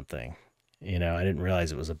house or something. You know, I didn't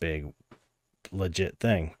realize it was a big, legit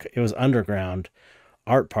thing. It was underground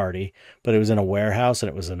art party, but it was in a warehouse and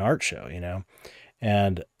it was an art show, you know.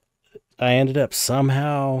 And I ended up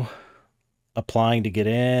somehow applying to get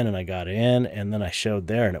in, and I got in, and then I showed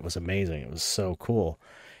there, and it was amazing. It was so cool.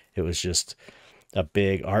 It was just a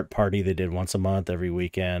big art party they did once a month, every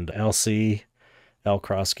weekend. LC, L.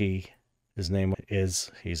 Krosky, his name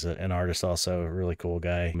is. He's an artist also, a really cool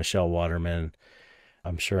guy. Michelle Waterman.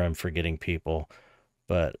 I'm sure I'm forgetting people,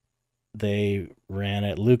 but they ran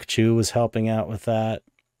it. Luke Chu was helping out with that.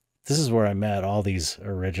 This is where I met all these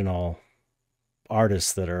original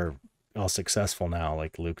artists that are all successful now,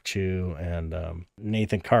 like Luke Chu, and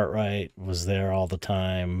Nathan Cartwright was there all the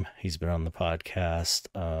time. He's been on the podcast.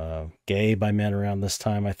 Gabe I met around this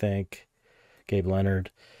time, I think. Gabe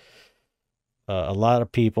Leonard. A lot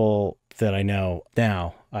of people that I know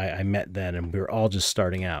now, I met then, and we were all just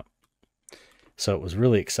starting out. So it was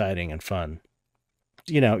really exciting and fun.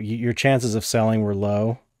 You know, your chances of selling were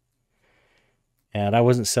low, and I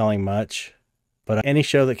wasn't selling much, but any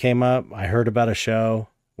show that came up, I heard about a show.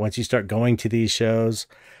 Once you start going to these shows,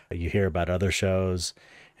 you hear about other shows,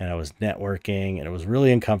 and I was networking, and it was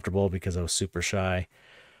really uncomfortable because I was super shy,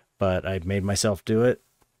 but I made myself do it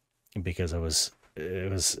because it was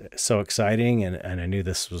so exciting, and I knew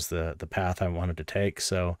this was the path I wanted to take.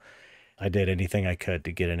 So I did anything I could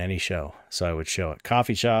to get in any show. So I would show at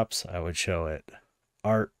coffee shops, I would show at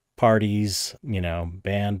art parties, you know,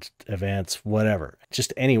 band events, whatever,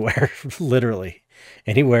 just anywhere, literally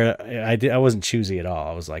anywhere. I wasn't choosy at all.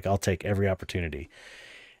 I was like, I'll take every opportunity.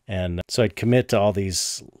 And so I'd commit to all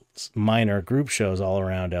these minor group shows all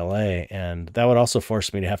around LA. And that would also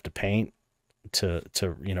force me to have to paint to,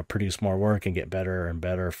 you know, produce more work and get better and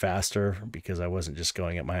better faster, because I wasn't just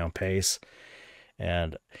going at my own pace.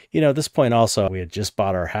 And, you know, at this point also, we had just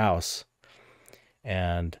bought our house,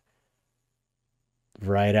 and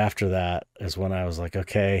right after that is when I was like,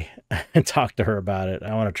 okay, and talked to her about it.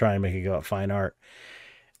 I want to try and make it go at fine art.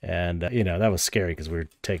 And, you know, that was scary because we were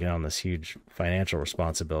taking on this huge financial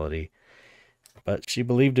responsibility. But she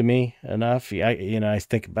believed in me enough. I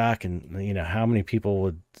think back, and, you know, how many people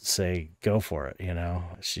would say, go for it. You know,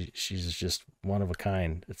 she's just one of a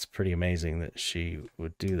kind. It's pretty amazing that she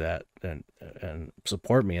would do that and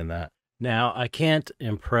support me in that. Now, I can't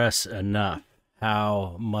impress enough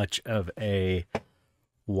how much of a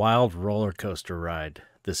wild roller coaster ride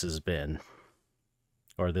this has been,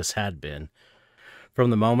 or this had been. From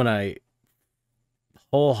the moment I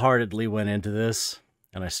wholeheartedly went into this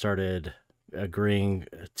and I started agreeing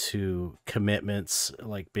to commitments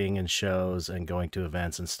like being in shows and going to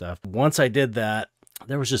events and stuff. Once I did that,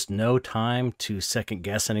 there was just no time to second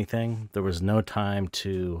guess anything. There was no time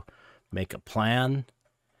to make a plan.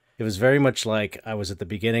 It was very much like I was at the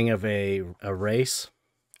beginning of a race,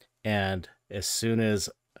 and as soon as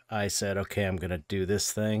I said, okay, I'm going to do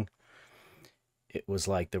this thing, it was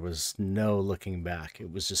like there was no looking back.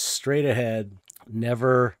 It was just straight ahead,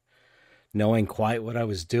 never knowing quite what I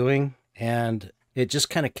was doing. And it just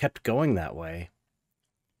kind of kept going that way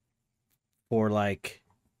for like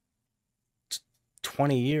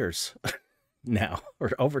 20 years now,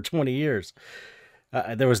 or over 20 years.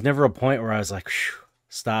 There was never a point where I was like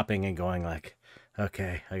stopping and going like,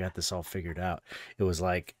 okay, I got this all figured out. It was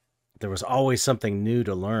like there was always something new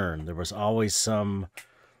to learn. There was always something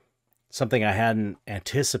I hadn't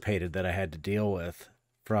anticipated that I had to deal with,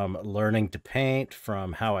 from learning to paint,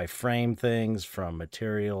 from how I frame things, from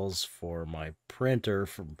materials for my printer,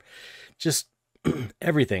 from just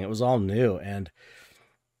everything. It was all new. And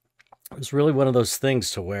it was really one of those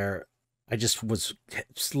things to where I just was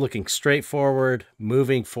looking straight forward,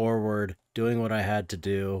 moving forward, doing what I had to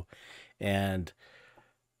do, and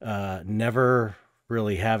never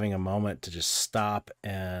really having a moment to just stop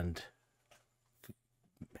and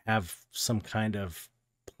have some kind of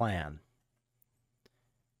plan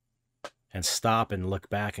and stop and look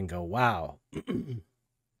back and go, wow,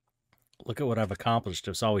 look at what I've accomplished.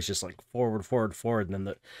 It's always just like forward, forward, forward. And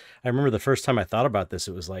then I remember the first time I thought about this,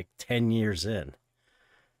 it was like 10 years in.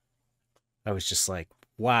 I was just like,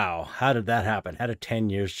 wow, how did that happen? How did 10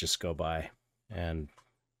 years just go by? And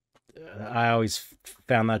I always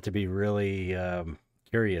found that to be really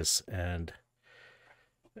curious and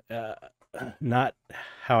not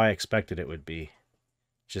how I expected it would be.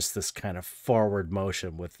 Just this kind of forward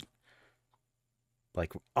motion with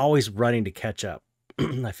like always running to catch up.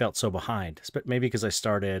 I felt so behind, maybe because I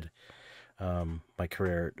started my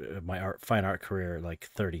career, my fine art career at like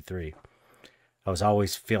 33. I was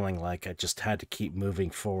always feeling like I just had to keep moving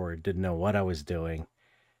forward, didn't know what I was doing.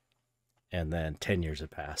 And then 10 years had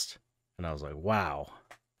passed. And I was like, wow.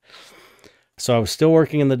 So I was still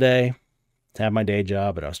working in the day to have my day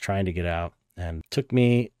job, but I was trying to get out. And it took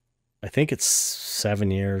me, I think it's 7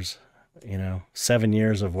 years, 7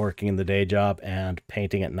 years of working in the day job and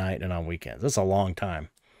painting at night and on weekends. That's a long time.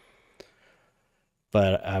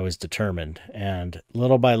 But I was determined. And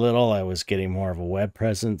little by little, I was getting more of a web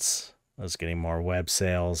presence. I was getting more web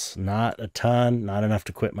sales. Not a ton, not enough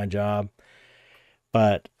to quit my job,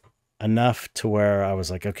 but enough to where I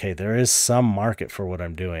was like, okay, there is some market for what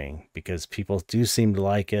I'm doing because people do seem to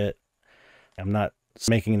like it. I'm not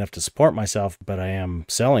making enough to support myself, but I am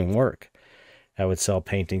selling work. I would sell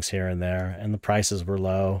paintings here and there, and the prices were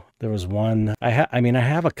low. There was one, I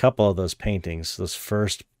have a couple of those paintings, those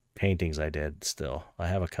first paintings I did still. I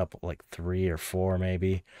have a couple, like 3 or 4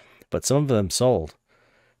 maybe, but some of them sold.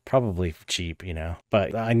 Probably cheap,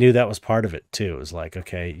 but I knew that was part of it too. It was like,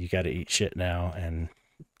 okay, you got to eat shit now, and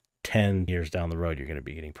 10 years down the road, you're going to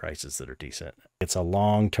be getting prices that are decent. It's a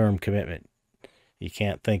long-term commitment. You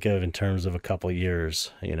can't think of in terms of a couple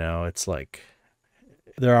years, it's like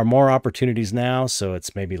there are more opportunities now, so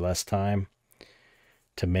it's maybe less time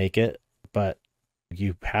to make it, but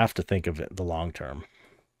you have to think of it the long term.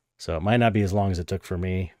 So it might not be as long as it took for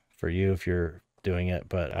me, for you, if you're doing it,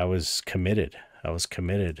 but I was committed.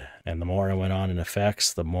 And the more I went on in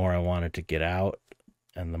effects, the more I wanted to get out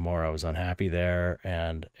and the more I was unhappy there.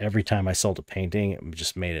 And every time I sold a painting, it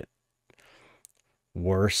just made it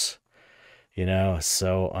worse,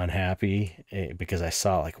 so unhappy because I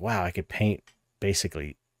saw like, wow, I could paint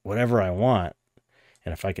basically whatever I want.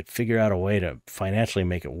 And if I could figure out a way to financially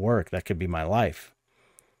make it work, that could be my life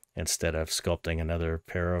instead of sculpting another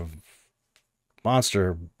pair of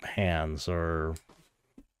monster hands or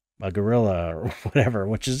a gorilla or whatever,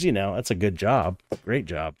 which is, that's a good job, great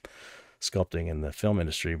job sculpting in the film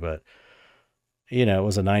industry. But, it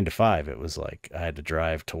was a 9 to 5. It was like I had to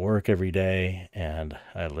drive to work every day, and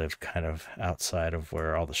I lived kind of outside of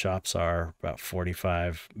where all the shops are, about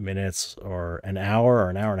 45 minutes or an hour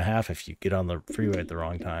and a half if you get on the freeway at the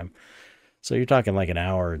wrong time. So you're talking like an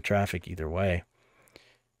hour in traffic either way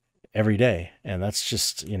every day. And that's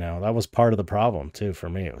just, that was part of the problem too for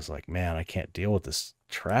me. It was like, man, I can't deal with this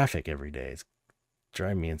traffic every day. It's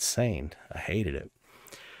driving me insane. I hated it.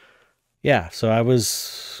 Yeah, so I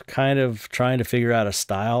was kind of trying to figure out a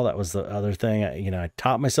style. That was the other thing. I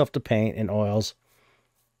taught myself to paint in oils.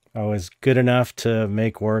 I was good enough to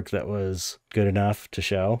make work that was good enough to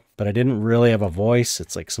show, but I didn't really have a voice.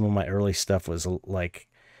 It's like some of my early stuff was like,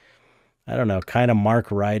 I don't know, kind of Mark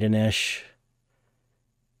Ryden-ish,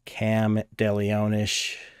 Cam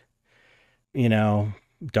DeLeon-ish,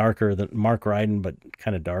 darker than Mark Ryden, but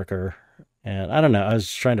kind of darker. And I don't know, I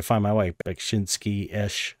was trying to find my way, like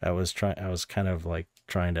Shinsky-ish. I was kind of like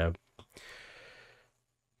trying to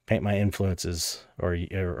paint my influences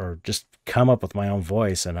or just come up with my own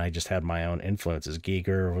voice. And I just had my own influences.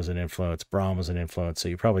 Giger was an influence. Brahm was an influence. So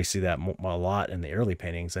you probably see that a lot in the early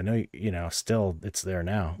paintings. I know, still it's there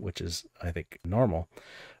now, which is, I think, normal.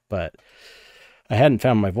 But I hadn't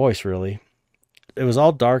found my voice really. It was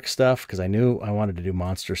all dark stuff because I knew I wanted to do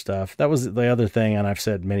monster stuff. That was the other thing, and I've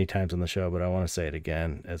said many times on the show, but I want to say it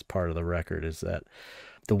again as part of the record, is that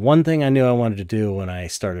the one thing I knew I wanted to do when I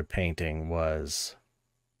started painting was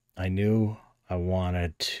I knew I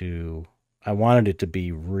wanted it to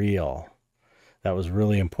be real. That was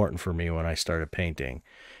really important for me when I started painting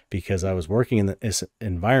because I was working in this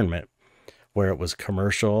environment where it was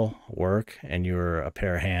commercial work and you were a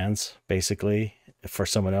pair of hands basically for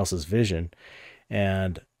someone else's vision.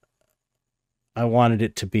 And I wanted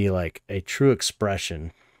it to be like a true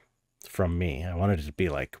expression from me. I wanted it to be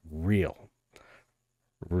like real,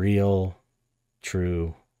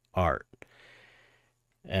 true art.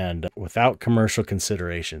 and without commercial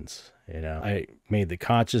considerations. I made the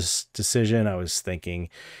conscious decision. I was thinking,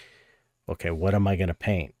 okay, what am I going to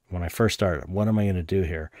paint? When I first started, what am I going to do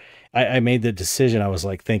here? I made the decision. I was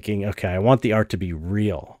like thinking, okay, I want the art to be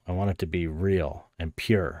real. I want it to be real and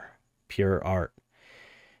pure art.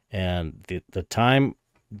 And the time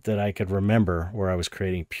that I could remember where I was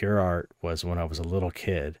creating pure art was when I was a little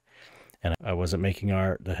kid, and I wasn't making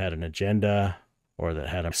art that had an agenda or that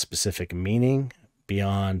had a specific meaning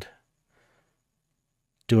beyond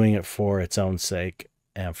doing it for its own sake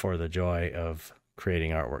and for the joy of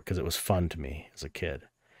creating artwork, because it was fun to me as a kid.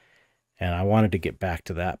 And I wanted to get back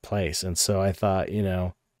to that place. And so I thought,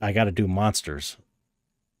 I got to do monsters,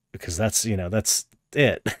 because that's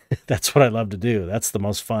it. That's what I love to do. That's the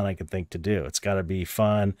most fun I can think to do. It's got to be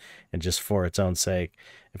fun and just for its own sake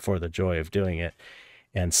and for the joy of doing it.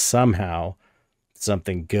 And somehow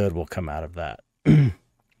something good will come out of that.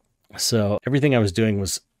 So everything I was doing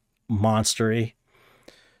was monstery,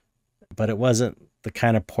 but it wasn't the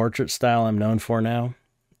kind of portrait style I'm known for now.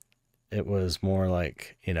 It was more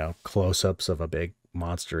like, close-ups of a big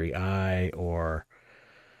monstery eye, or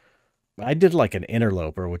I did like an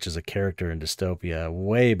interloper, which is a character in Dystopia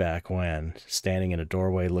way back when, standing in a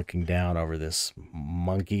doorway looking down over this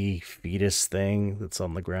monkey fetus thing that's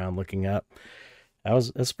on the ground looking up.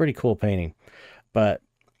 That's a pretty cool painting, but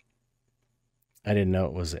I didn't know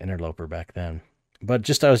it was an interloper back then.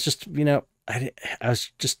 But I was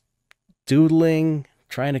just doodling,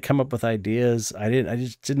 trying to come up with ideas.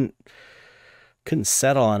 Couldn't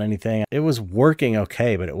settle on anything. It was working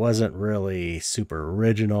okay, but it wasn't really super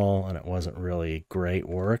original, and it wasn't really great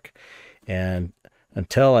work. And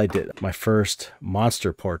until I did my first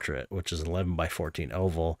monster portrait, which is 11 by 14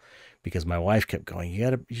 oval, because my wife kept going,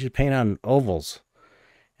 you should paint on ovals.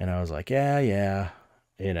 And I was like, yeah,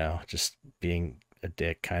 just being a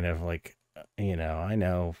dick, kind of like, I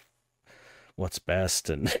know what's best.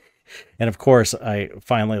 And of course I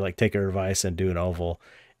finally take her advice and do an oval,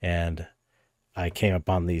 and I came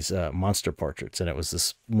upon these monster portraits, and it was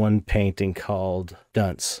this one painting called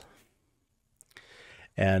Dunce.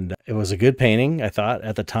 And it was a good painting, I thought,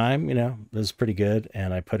 at the time. It was pretty good,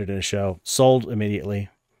 and I put it in a show, sold immediately.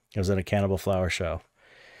 It was at a Cannibal Flower show.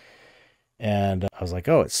 And I was like,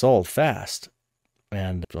 oh, it sold fast.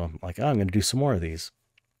 And so I'm like, oh, I'm going to do some more of these.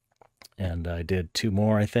 And I did 2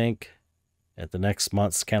 more, I think, at the next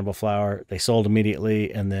month's Cannibal Flower. They sold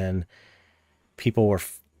immediately, and then people were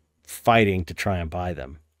fighting to try and buy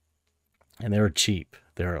them, and they were cheap.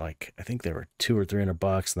 They were like, I think they were $200 or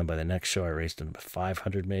 $300, and then by the next show I raised them to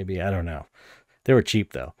 500, maybe. I don't know. They were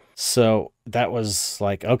cheap though. So that was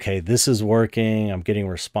like, okay, this is working. I'm getting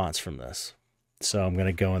a response from this, so I'm going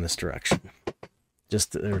to go in this direction.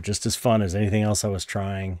 They were just as fun as anything else I was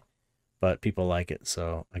trying, but people like it.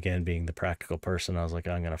 So again, being the practical person, I was like,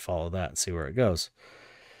 I'm going to follow that and see where it goes.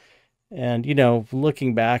 And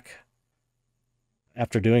looking back,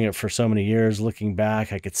 after doing it for so many years, looking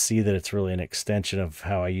back, I could see that it's really an extension of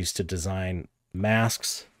how I used to design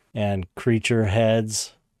masks and creature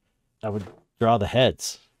heads. I would draw the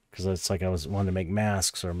heads because it's like I was wanting to make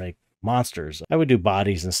masks or make monsters. I would do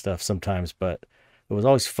bodies and stuff sometimes, but it was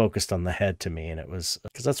always focused on the head to me. And it was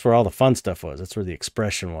because that's where all the fun stuff was. That's where the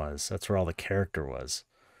expression was. That's where all the character was.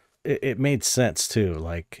 It made sense too.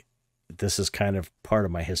 Like, this is kind of part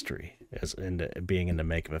of my history as being into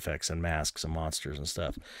makeup effects and masks and monsters and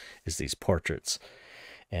stuff, is these portraits.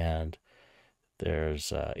 And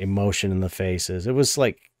there's emotion in the faces. It was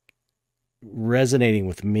like resonating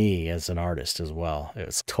with me as an artist as well. It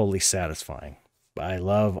was totally satisfying. I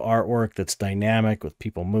love artwork that's dynamic with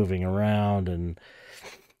people moving around and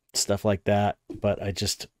stuff like that. But I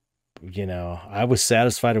just, I was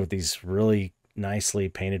satisfied with these really nicely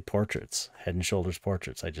painted portraits, head and shoulders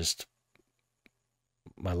portraits.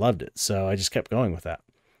 I loved it. So I just kept going with that.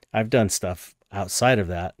 I've done stuff outside of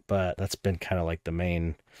that, but that's been kind of like the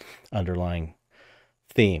main underlying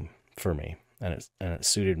theme for me. And it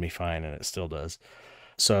suited me fine, and it still does.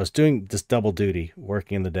 So I was doing this double duty,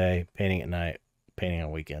 working in the day, painting at night, painting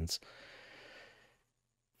on weekends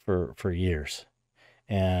for years.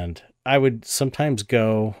 And I would sometimes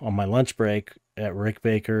go on my lunch break at Rick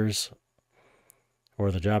Baker's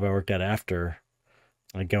or the job I worked at after.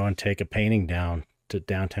 I'd go and take a painting down to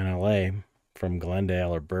downtown LA from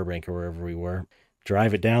Glendale or Burbank or wherever we were,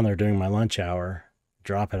 drive it down there during my lunch hour,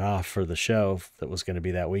 drop it off for the show that was going to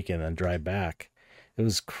be that weekend, and drive back. It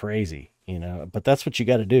was crazy, but that's what you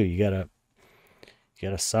got to do. You got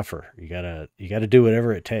to suffer. You got to do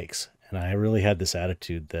whatever it takes. And I really had this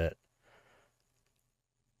attitude that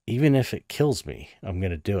even if it kills me, I'm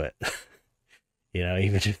going to do it.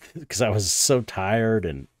 Even because I was so tired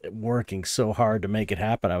and working so hard to make it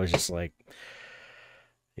happen, I was just like,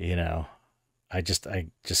 I just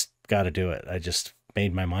got to do it. I just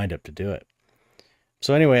made my mind up to do it.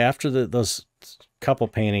 So anyway, after those couple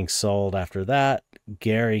paintings sold after that,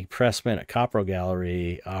 Gary Pressman at Copro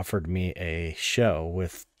Gallery offered me a show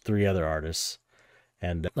with 3 other artists,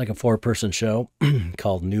 and like a 4-person show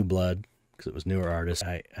called New Blood, because it was newer artists.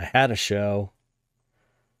 I had a show.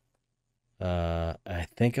 I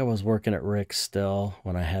think I was working at Rick's still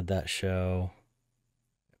when I had that show.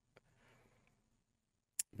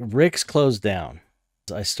 Rick's closed down.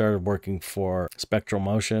 I started working for Spectral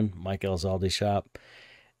Motion, Mike Elzaldi's shop,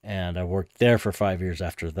 and I worked there for 5 years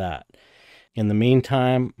after that. In the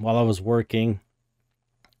meantime, while I was working,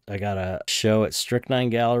 I got a show at Strychnine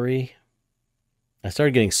Gallery. I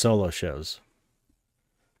started getting solo shows.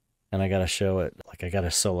 And I got a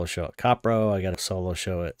solo show at Copro. I got a solo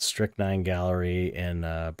show at Strychnine Gallery in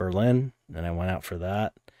Berlin, and I went out for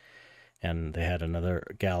that. And they had another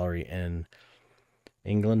gallery in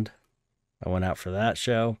England. I went out for that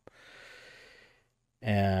show.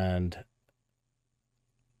 And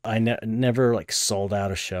I never like sold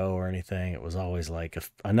out a show or anything. It was always like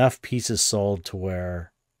enough pieces sold to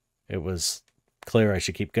where it was clear I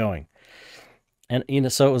should keep going.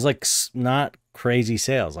 And, so it was like not crazy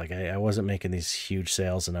sales. Like I wasn't making these huge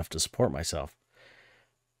sales enough to support myself.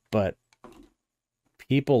 But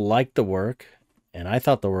people liked the work, and I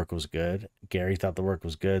thought the work was good. Gary thought the work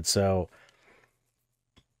was good. So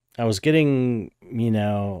I was getting,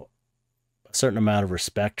 a certain amount of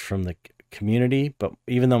respect from the community. But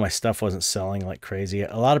even though my stuff wasn't selling like crazy,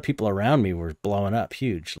 a lot of people around me were blowing up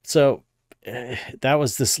huge. So that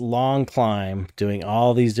was this long climb, doing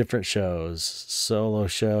all these different shows, solo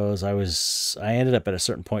shows. I ended up at a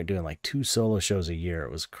certain point doing like 2 solo shows a year.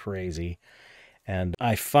 It was crazy. And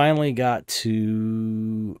I finally got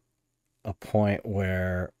to a point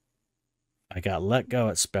where I got let go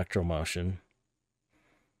at Spectral Motion,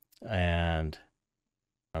 and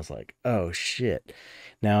I was like, oh shit.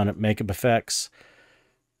 Now in Makeup Effects,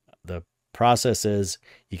 the process is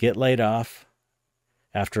you get laid off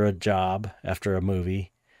after a job, after a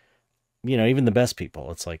movie. Even the best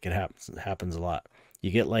people, it's like it happens a lot.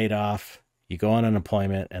 You get laid off, you go on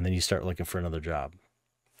unemployment, and then you start looking for another job.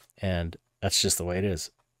 And that's just the way it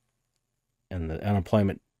is. And the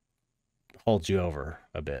unemployment holds you over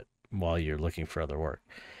a bit while you're looking for other work.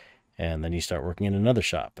 And then you start working in another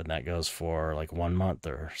shop, and that goes for like 1 month,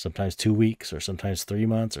 or sometimes 2 weeks, or sometimes 3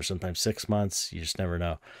 months, or sometimes 6 months. You just never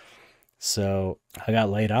know. So I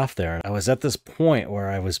got laid off there, and I was at this point where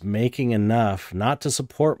I was making enough not to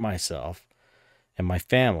support myself and my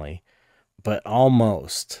family, but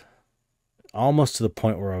almost to the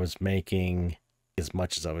point where I was making as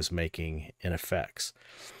much as I was making in effects.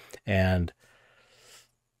 And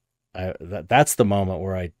that's the moment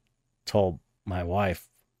where I told my wife,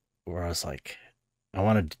 where I was like, I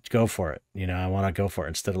want to go for it. I want to go for it.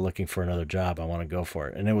 Instead of looking for another job, I want to go for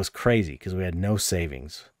it. And it was crazy because we had no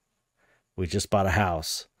savings. We just bought a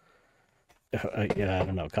house, I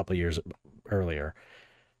don't know, a couple of years earlier,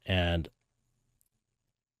 and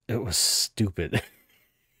it was stupid.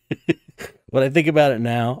 When I think about it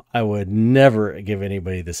now, I would never give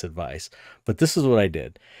anybody this advice, but this is what I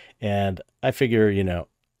did. And I figure,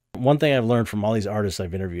 one thing I've learned from all these artists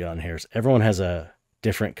I've interviewed on here is everyone has a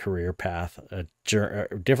different career path, a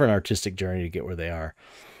different artistic journey to get where they are.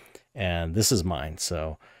 And this is mine,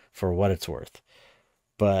 so for what it's worth.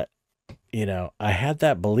 But I had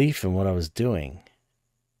that belief in what I was doing,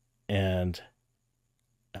 and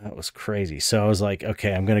that was crazy. So I was like,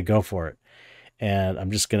 okay, I'm going to go for it. And I'm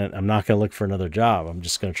not going to look for another job. I'm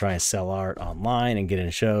just going to try and sell art online and get in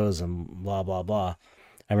shows and blah, blah, blah.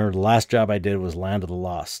 I remember the last job I did was Land of the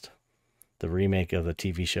Lost, the remake of the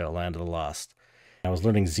TV show Land of the Lost. I was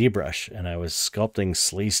learning ZBrush, and I was sculpting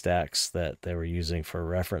slee stacks that they were using for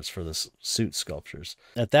reference for the suit sculptures.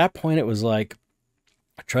 At that point, it was like,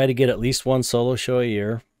 I try to get at least 1 solo show a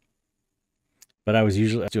year, but I was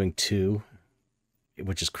usually doing 2,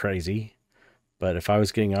 which is crazy. But if I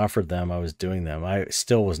was getting offered them, I was doing them. I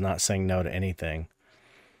still was not saying no to anything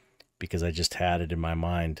because I just had it in my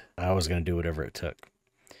mind. I was going to do whatever it took.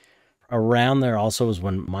 Around there also was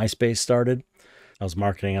when MySpace started. I was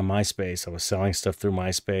marketing on MySpace. I was selling stuff through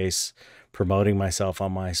MySpace, promoting myself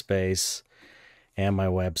on MySpace and my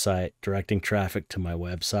website, directing traffic to my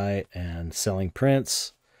website and selling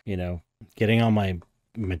prints, getting all my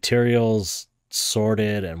materials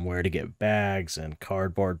sorted and where to get bags and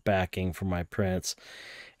cardboard backing for my prints,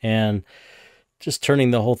 and just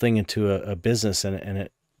turning the whole thing into a business. And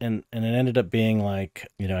and it ended up being like,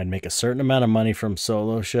 I'd make a certain amount of money from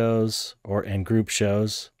solo shows and group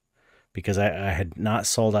shows, because I had not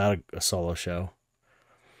sold out a solo show,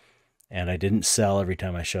 and I didn't sell every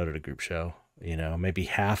time I showed at a group show, maybe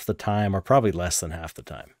half the time, or probably less than half the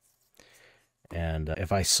time. And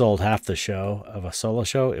if I sold half the show of a solo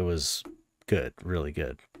show, it was good, really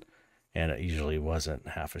good. And it usually wasn't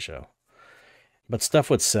half a show. But stuff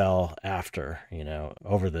would sell after,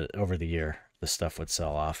 over the year, the stuff would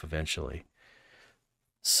sell off eventually.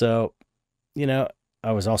 So,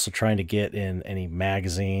 I was also trying to get in any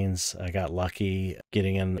magazines. I got lucky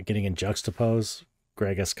getting in Juxtapose.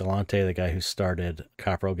 Greg Escalante, the guy who started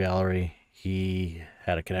Copro Gallery, he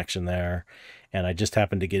had a connection there, and I just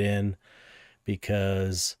happened to get in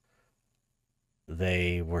because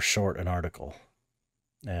they were short an article,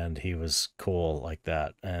 and he was cool like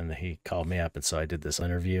that, and he called me up, and so I did this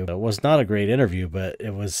interview. It was not a great interview, but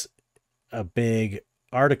it was a big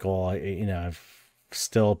article. I've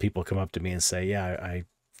still, people come up to me and say, yeah, I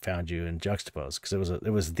found you in Juxtapose, because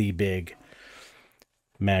it was the big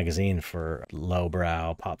magazine for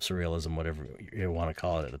lowbrow pop surrealism, whatever you want to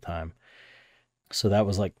call it at the time. So that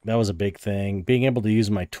was a big thing. Being able to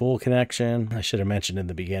use my Tool connection. I should have mentioned in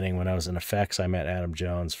the beginning, when I was in effects, I met Adam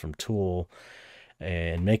Jones from Tool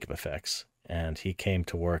in makeup effects, and he came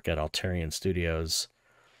to work at Alterian Studios.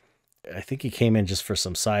 I think he came in just for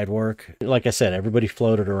some side work. Like I said, everybody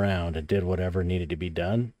floated around and did whatever needed to be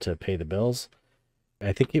done to pay the bills.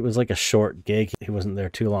 I think it was like a short gig. He wasn't there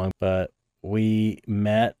too long, but we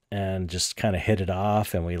met and just kind of hit it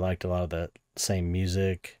off, and we liked a lot of the same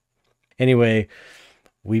music. Anyway,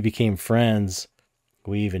 we became friends.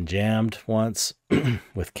 We even jammed once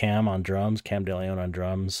with Cam on drums, Cam DeLeon on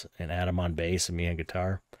drums, and Adam on bass, and me on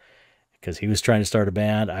guitar, because he was trying to start a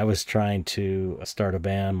band. I was trying to start a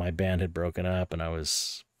band. My band had broken up, and I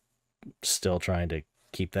was still trying to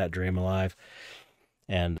keep that dream alive.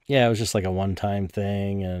 And yeah, it was just like a one-time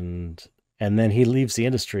thing. And then he leaves the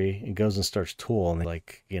industry and goes and starts Tool, and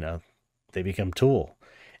they become Tool.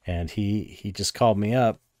 And he just called me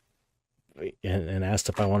up and asked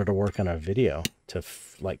if I wanted to work on a video to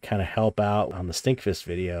kind of help out on the Stinkfist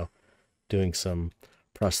video, doing some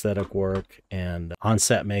prosthetic work and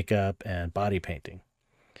on-set makeup and body painting.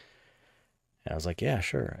 And I was like, yeah,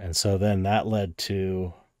 sure. And so then that led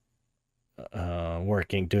to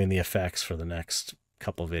doing the effects for the next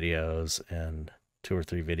couple videos, and 2 or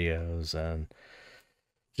 3 videos, and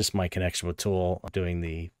just my connection with Tool, doing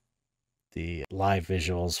the live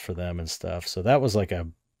visuals for them and stuff. So that was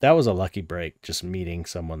a lucky break, just meeting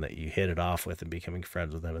someone that you hit it off with and becoming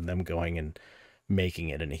friends with them, and them going and making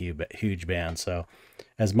it in a huge band. So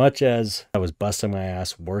as much as I was busting my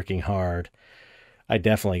ass working hard, I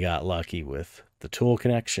definitely got lucky with the Tool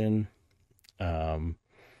connection.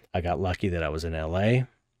 I got lucky that I was in LA,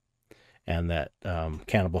 and that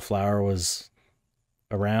Cannibal Flower was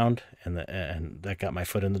around, and that got my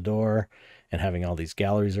foot in the door, and having all these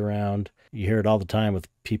galleries around. You hear it all the time with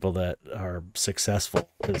people that are successful,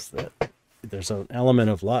 is that there's an element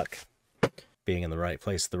of luck, being in the right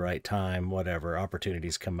place at the right time, whatever,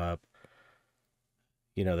 opportunities come up.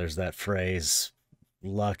 There's that phrase,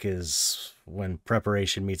 luck is when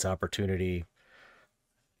preparation meets opportunity.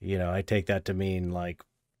 I take that to mean, like,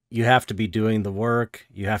 you have to be doing the work.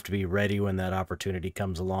 You have to be ready when that opportunity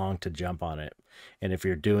comes along to jump on it. And if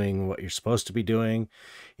you're doing what you're supposed to be doing,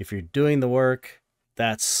 if you're doing the work,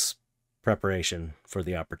 that's preparation for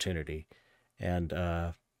the opportunity. And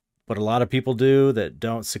what a lot of people do that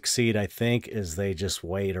don't succeed, I think, is they just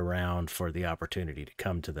wait around for the opportunity to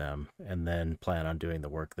come to them and then plan on doing the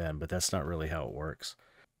work then. But that's not really how it works.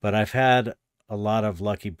 But I've had a lot of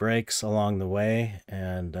lucky breaks along the way,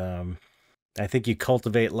 and I think you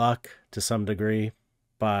cultivate luck to some degree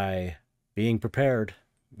by being prepared,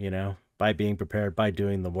 by being prepared, by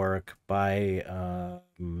doing the work, by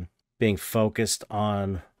being focused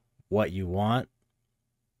on what you want,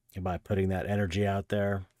 and by putting that energy out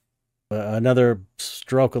there. Another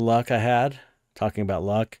stroke of luck I had, talking about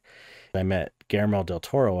luck, I met Guillermo del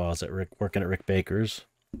Toro while I was working at Rick Baker's,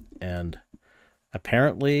 and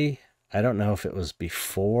apparently, I don't know if it was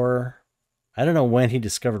before, I don't know when he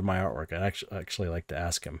discovered my artwork. I'd actually like to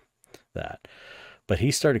ask him that. But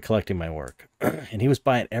he started collecting my work, and he was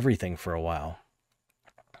buying everything for a while.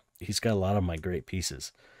 He's got a lot of my great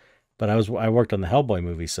pieces. But I worked on the Hellboy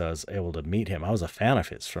movie, so I was able to meet him. I was a fan of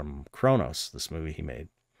his from Kronos, this movie he made.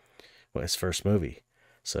 Well, his first movie.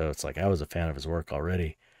 So it's like I was a fan of his work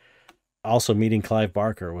already. Also, meeting Clive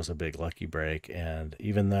Barker was a big lucky break. And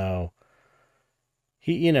even though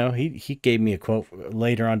he gave me a quote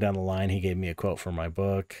later on down the line, he gave me a quote for my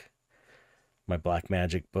book, my Black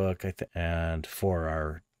Magic book, and for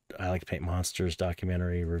our I Like to Paint Monsters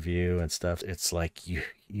documentary review and stuff. It's like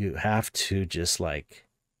you have to just like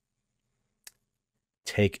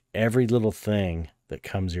take every little thing that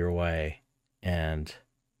comes your way, and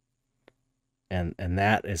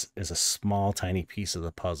that is a small tiny piece of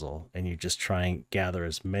the puzzle, and you just try and gather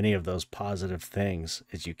as many of those positive things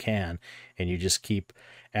as you can, and you just keep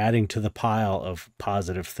adding to the pile of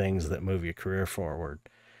positive things that move your career forward,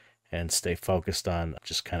 and stay focused on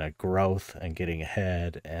just kind of growth and getting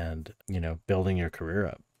ahead and, building your career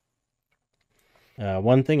up.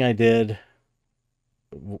 One thing I did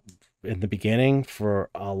in the beginning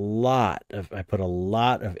I put a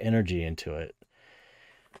lot of energy into it.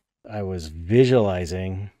 I was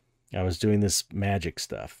visualizing. I was doing this magic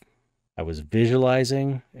stuff. I was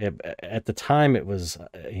visualizing. At the time, it was,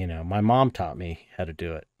 my mom taught me how to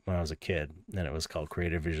do it when I was a kid, and it was called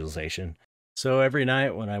creative visualization. So every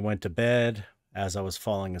night when I went to bed, as I was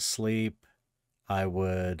falling asleep, I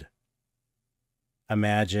would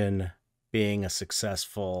imagine being a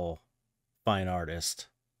successful fine artist.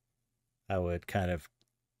 I would kind of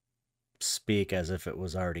speak as if it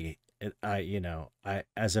was already,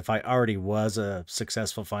 as if I already was a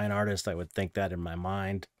successful fine artist. I would think that in my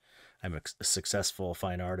mind. I'm a successful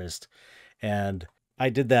fine artist. And I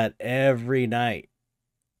did that every night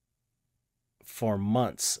for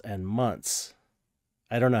months and months.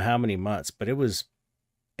 I don't know how many months, but it was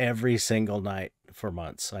every single night for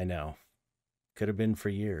months. I know. Could have been for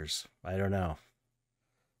years. I don't know.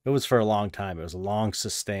 It was for a long time. It was a long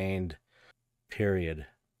sustained period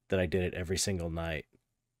that I did it every single night.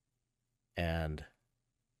 And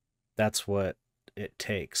that's what it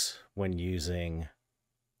takes when using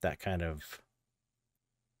that kind of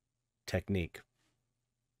technique.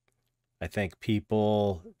 I think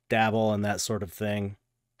people dabble in that sort of thing,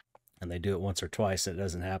 and they do it once or twice and it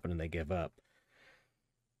doesn't happen and they give up.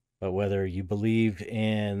 But whether you believe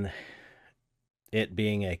in it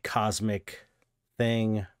being a cosmic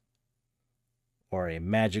thing or a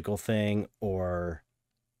magical thing, or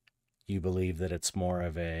you believe that it's more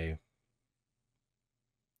of a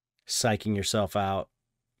psyching yourself out,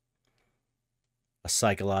 a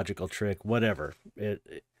psychological trick, whatever,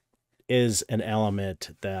 it is an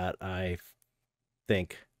element that I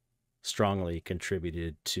think strongly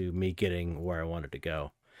contributed to me getting where I wanted to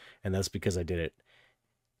go. And that's because I did it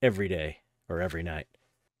every day or every night.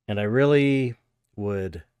 And I really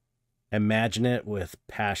would imagine it with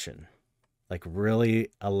passion, like really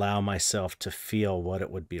allow myself to feel what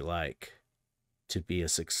it would be like to be a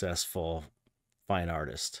successful fine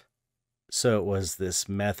artist. So it was this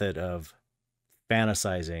method of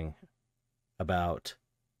fantasizing about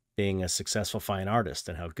being a successful fine artist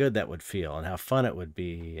and how good that would feel and how fun it would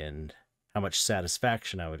be and how much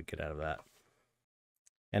satisfaction I would get out of that.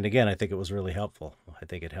 And again, I think it was really helpful. I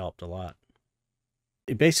think it helped a lot.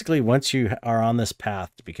 Basically, once you are on this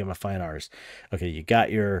path to become a fine artist, okay, you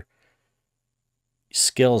got your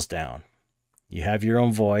skills down. You have your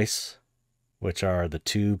own voice, which are the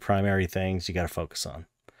two primary things you got to focus on.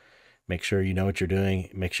 Make sure you know what you're doing.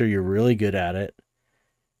 Make sure you're really good at it.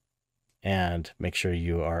 And make sure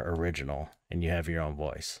you are original and you have your own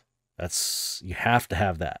voice. You have to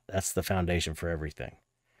have that. That's the foundation for everything.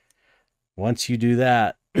 Once you do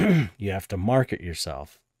that, you have to market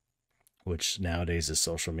yourself, which nowadays is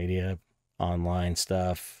social media, online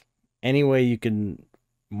stuff, any way you can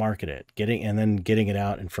market it, getting it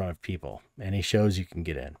out in front of people, any shows you can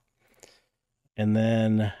get in, and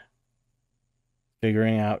then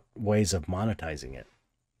figuring out ways of monetizing it.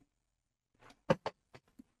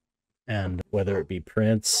 And whether it be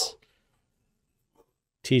prints,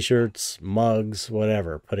 t-shirts, mugs,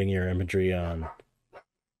 whatever, putting your imagery on,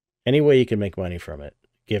 any way you can make money from it,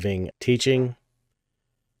 teaching,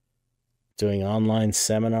 doing online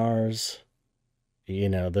seminars,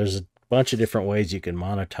 there's a bunch of different ways you can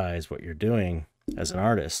monetize what you're doing as an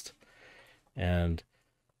artist. And,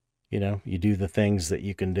 you do the things that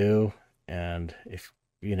you can do. And if,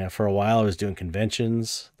 for a while I was doing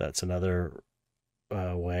conventions, that's another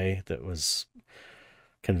way.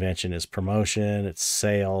 Convention is promotion, it's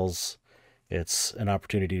sales, it's an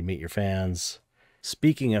opportunity to meet your fans.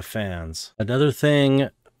 Speaking of fans, another thing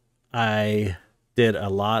I did a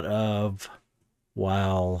lot of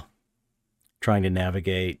while trying to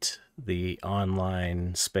navigate the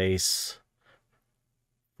online space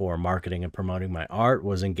for marketing and promoting my art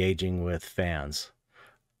was engaging with fans.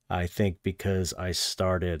 I think because I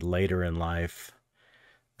started later in life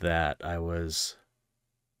that I was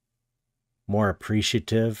more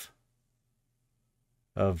appreciative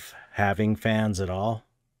of having fans at all.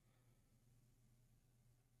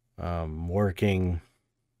 Working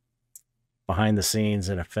behind the scenes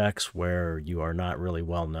and effects where you are not really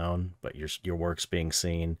well known, but your work's being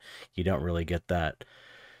seen. You don't really get that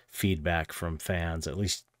feedback from fans. At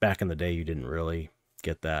least back in the day, you didn't really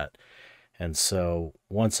get that. And so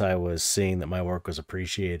once I was seeing that my work was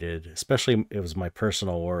appreciated, especially it was my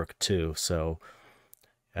personal work too, so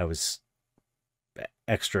I was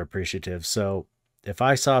extra appreciative. So if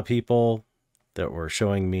I saw people that were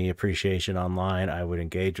showing me appreciation online, I would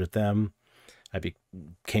engage with them. I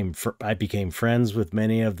became friends with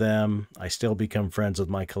many of them. I still become friends with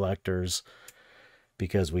my collectors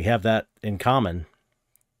because we have that in common.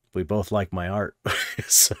 We both like my art.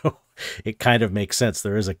 So it kind of makes sense.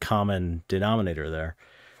 There is a common denominator there.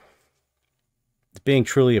 Being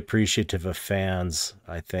truly appreciative of fans,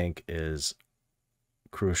 I think, is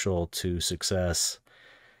crucial to success.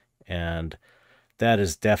 And that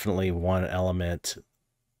is definitely one element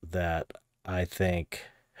that I think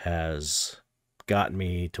has got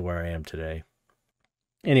me to where I am today.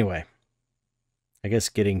 Anyway, I guess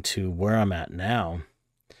getting to where I'm at now,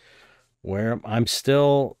 where I'm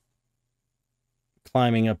still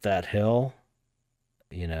climbing up that hill,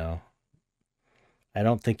 you know, I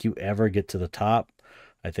don't think you ever get to the top.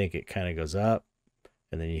 I think it kind of goes up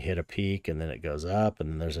and then you hit a peak and then it goes up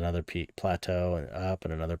and then there's another peak plateau and up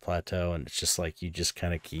and another plateau. And it's just like, you just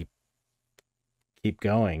kind of keep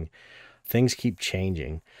going. Things keep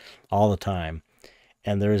changing all the time.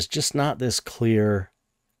 And there is just not this clear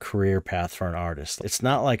career path for an artist. It's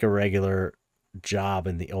not like a regular job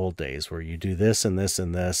in the old days where you do this and this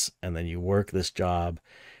and this, and then you work this job,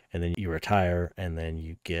 and then you retire, and then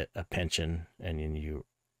you get a pension, and then you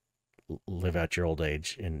live out your old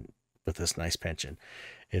age with this nice pension.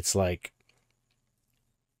 It's like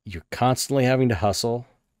you're constantly having to hustle.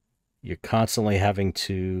 You're constantly having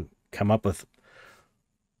to come up with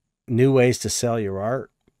new ways to sell your art.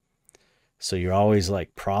 So you're always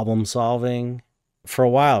like problem solving. For a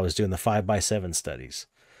while, I was doing the 5x7 studies,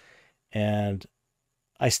 and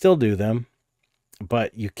I still do them,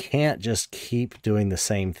 but you can't just keep doing the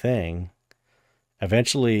same thing.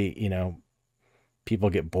 Eventually, people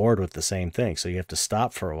get bored with the same thing. So you have to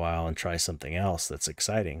stop for a while and try something else that's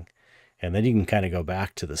exciting. And then you can kind of go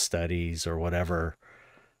back to the studies or whatever.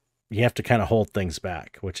 You have to kind of hold things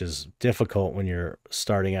back, which is difficult when you're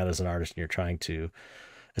starting out as an artist and you're trying to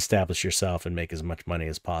establish yourself and make as much money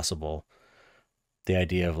as possible. The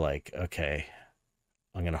idea of like, okay,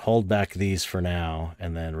 I'm going to hold back these for now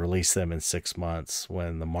and then release them in 6 months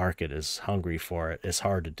when the market is hungry for it is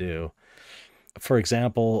hard to do. For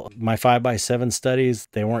example, my 5x7 studies,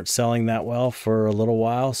 they weren't selling that well for a little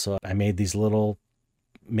while. So I made these little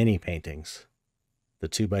mini paintings, the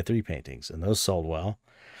 2x3 paintings, and those sold well.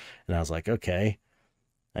 And I was like, okay,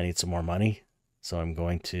 I need some more money. So I'm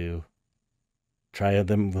going to try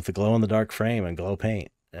them with the glow in the dark frame and glow paint.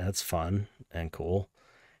 That's fun and cool.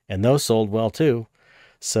 And those sold well too.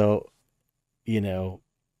 So, I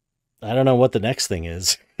don't know what the next thing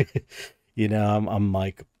is. I'm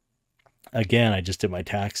like, again, I just did my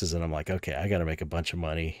taxes and I'm like, okay, I got to make a bunch of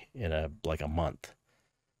money in a month.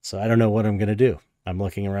 So I don't know what I'm going to do. I'm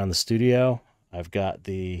looking around the studio. I've got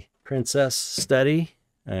the Princess study.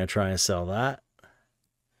 I'm going to try and sell that.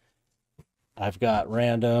 I've got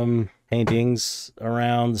random paintings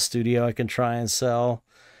around the studio I can try and sell.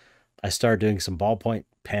 I started doing some ballpoint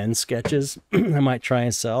pen sketches I might try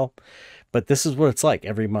and sell. But this is what it's like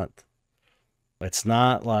every month. It's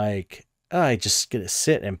not like, oh, I just get to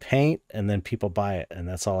sit and paint and then people buy it and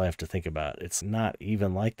that's all I have to think about. It's not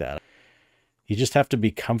even like that. You just have to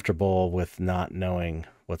be comfortable with not knowing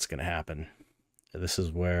what's going to happen. This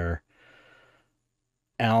is where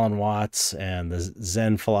Alan Watts and the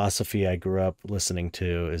Zen philosophy I grew up listening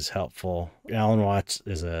to is helpful. Alan Watts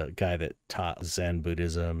is a guy that taught Zen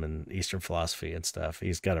Buddhism and Eastern philosophy and stuff.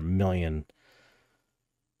 He's got 1 million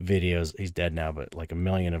videos. He's dead now, but like 1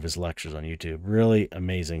 million of his lectures on YouTube. Really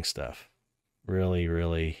amazing stuff. Really,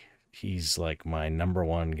 really, he's like my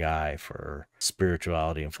 #1 guy for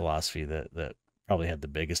spirituality and philosophy that probably had the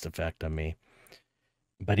biggest effect on me.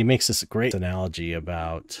 But he makes this great analogy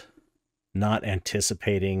about not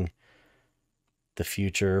anticipating the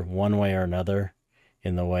future one way or another,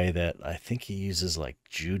 in the way that I think he uses like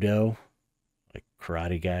judo, like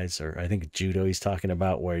karate guys, or I think judo he's talking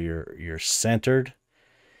about, where you're centered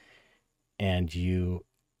and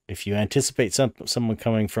if you anticipate someone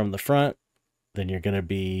coming from the front, then you're going to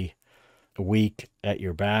be weak at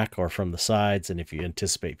your back or from the sides. And if you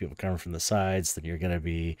anticipate people coming from the sides, then you're going to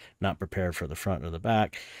be not prepared for the front or the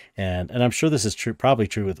back. And I'm sure this is true, probably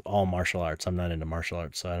true with all martial arts. I'm not into martial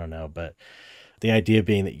arts, so I don't know. But the idea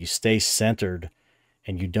being that you stay centered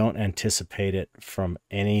and you don't anticipate it from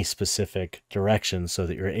any specific direction so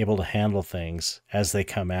that you're able to handle things as they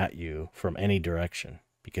come at you from any direction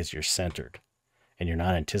because you're centered and you're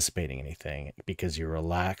not anticipating anything because you're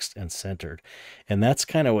relaxed and centered. And that's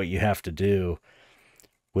kind of what you have to do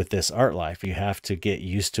with this art life. You have to get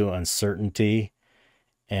used to uncertainty,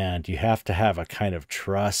 and you have to have a kind of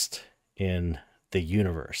trust in the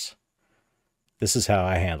universe. This is how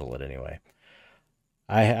I handle it anyway.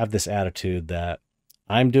 I have this attitude that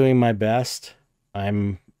I'm doing my best.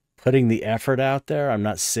 I'm putting the effort out there. I'm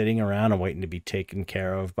not sitting around and waiting to be taken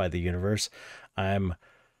care of by the universe. I'm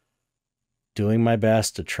doing my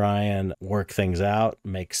best to try and work things out,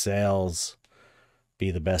 make sales,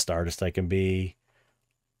 be the best artist I can be.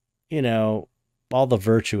 You know, all the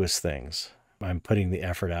virtuous things. I'm putting the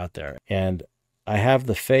effort out there. And I have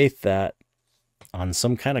the faith that on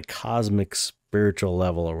some kind of cosmic spiritual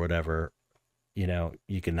level or whatever, you know,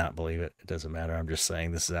 you cannot believe it. It doesn't matter. I'm just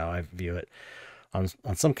saying this is how I view it. On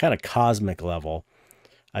some kind of cosmic level,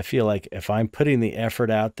 I feel like if I'm putting the effort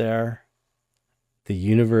out there, the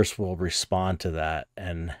universe will respond to that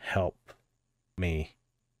and help me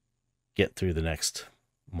get through the next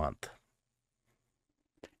month.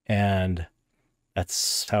 And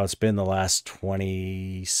that's how it's been the last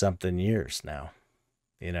 20 something years now.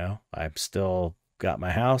 You know, I've still got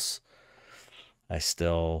my house. I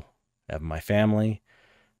still have my family.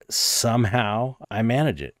 Somehow I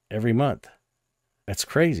manage it every month. That's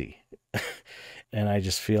crazy. And I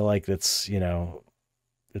just feel like that's, you know,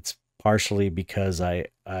 it's partially because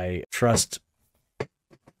I trust the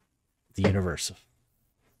universe.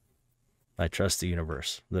 I trust the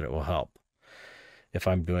universe that it will help if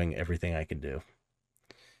I'm doing everything I can do.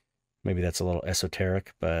 Maybe that's a little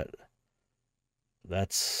esoteric, but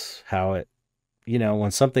that's how it, you know, when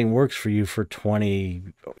something works for you for 20,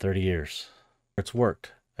 30 years, it's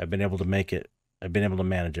worked. I've been able to make it. I've been able to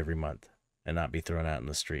manage every month and not be thrown out in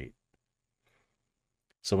the street.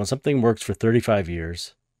 So when something works for 35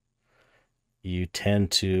 years, you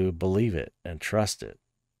tend to believe it and trust it.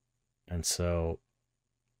 And so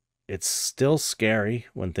it's still scary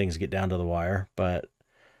when things get down to the wire, but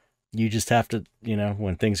you just have to, you know,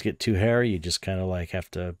 when things get too hairy, you just kind of like have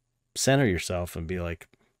to center yourself and be like,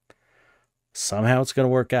 somehow it's going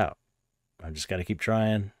to work out. I just got to keep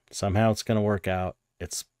trying. Somehow it's going to work out.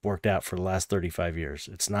 It's worked out for the last 35 years.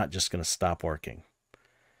 It's not just going to stop working.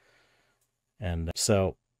 And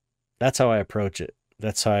so that's how I approach it.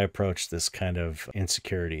 That's how I approach this kind of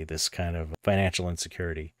insecurity, this kind of financial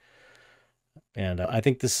insecurity. And I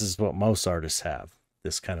think this is what most artists have,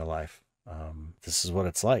 this kind of life. This is what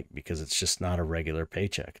it's like because it's just not a regular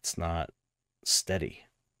paycheck. It's not steady.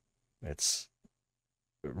 It's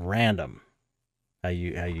random how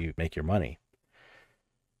you make your money.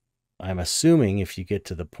 I'm assuming if you get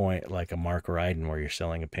to the point like a Mark Ryden where you're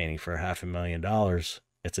selling a painting for $500,000,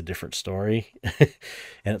 it's a different story.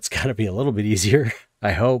 And it's got to be a little bit easier,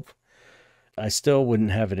 I hope. I still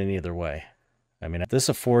wouldn't have it any other way. I mean, this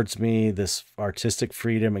affords me this artistic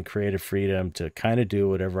freedom and creative freedom to kind of do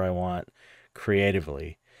whatever I want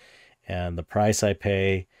creatively. And the price I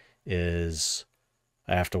pay is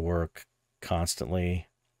I have to work constantly.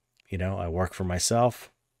 You know, I work for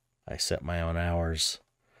myself. I set my own hours.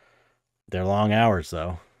 They're long hours,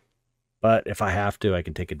 though. But if I have to, I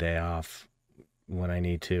can take a day off when I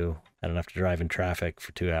need to. I don't have to drive in traffic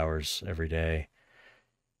for 2 hours every day.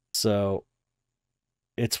 So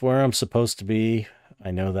it's where I'm supposed to be.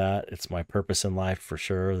 I know that. It's my purpose in life for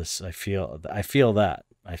sure. I feel that.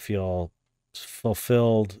 I feel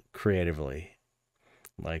fulfilled creatively.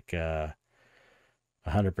 Like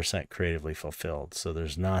 100% creatively fulfilled. So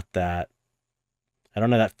there's not that. I don't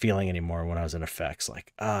know that feeling anymore when I was in effects.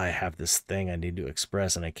 Like, I have this thing I need to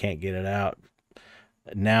express and I can't get it out.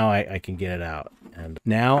 Now I can get it out. And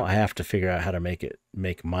now I have to figure out how to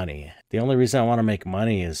make money. The only reason I want to make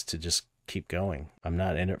money is to just keep going. I'm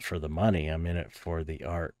not in it for the money. I'm in it for the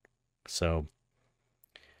art. So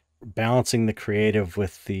balancing the creative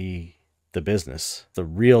with the business, the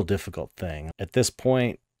real difficult thing. At this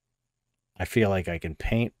point, I feel like I can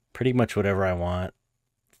paint pretty much whatever I want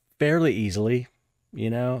fairly easily. You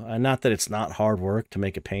know, not that it's not hard work to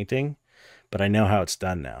make a painting, but I know how it's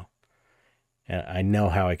done now. And I know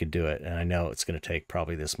how I could do it. And I know it's going to take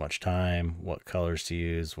probably this much time, what colors to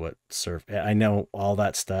use, what surf. I know all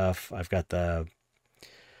that stuff. I've got the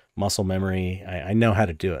muscle memory. I know how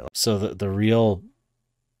to do it. So the real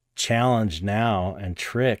challenge now and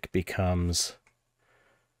trick becomes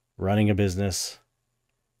running a business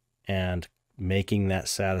and making that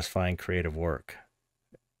satisfying creative work.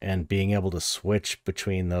 And being able to switch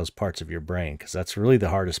between those parts of your brain, because that's really the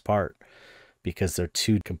hardest part, because they're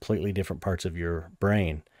two completely different parts of your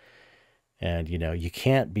brain. And, you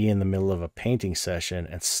can't be in the middle of a painting session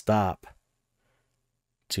and stop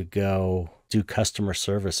to go do customer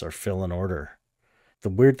service or fill an order. The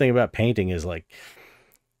weird thing about painting is, like,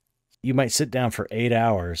 you might sit down for 8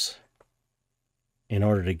 hours in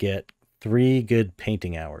order to get 3 good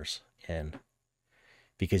painting hours in,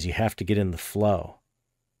 because you have to get in the flow.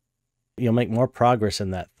 You'll make more progress in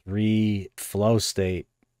that 3 flow state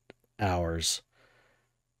hours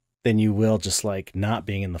than you will just like not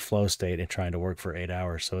being in the flow state and trying to work for 8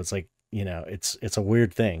 hours. So it's like, it's a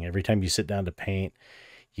weird thing. Every time you sit down to paint,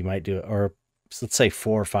 you might do it, or let's say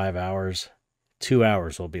 4 or 5 hours, 2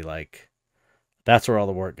 hours will be like, that's where all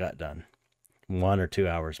the work got done. 1 or 2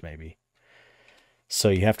 hours maybe. So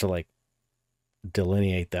you have to like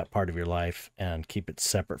delineate that part of your life and keep it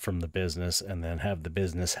separate from the business, and then have the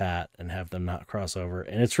business hat and have them not cross over.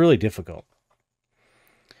 And it's really difficult,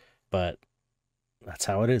 but that's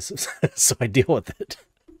how it is. So I deal with it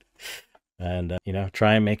and,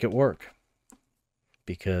 try and make it work,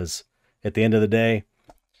 because at the end of the day,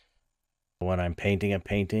 when I'm painting a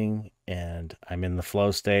painting and I'm in the flow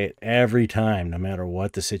state every time, no matter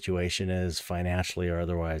what the situation is, financially or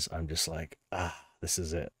otherwise, I'm just like, this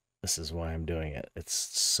is it. This is why I'm doing it. It's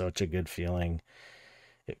such a good feeling.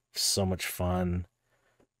 It's so much fun.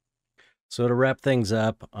 So to wrap things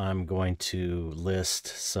up, I'm going to list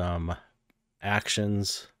some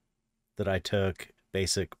actions that I took,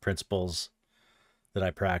 basic principles that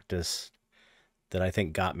I practiced, that I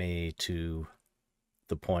think got me to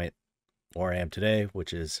the point where I am today,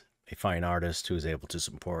 which is a fine artist who is able to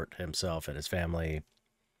support himself and his family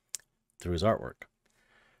through his artwork.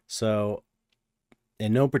 So,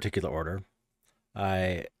 in no particular order,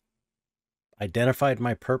 I identified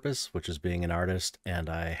my purpose, which is being an artist, and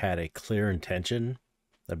I had a clear intention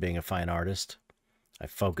of being a fine artist. I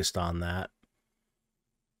focused on that.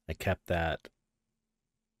 I kept that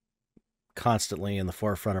constantly in the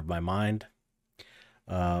forefront of my mind.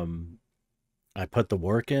 I put the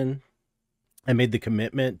work in. I made the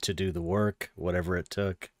commitment to do the work, whatever it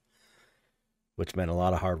took, which meant a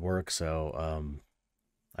lot of hard work. So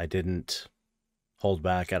I didn't hold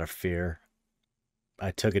back out of fear.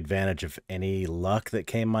 I took advantage of any luck that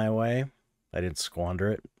came my way. I didn't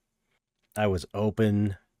squander it. I was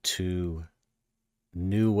open to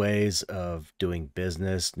new ways of doing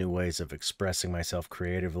business, new ways of expressing myself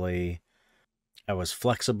creatively. I was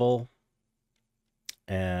flexible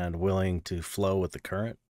and willing to flow with the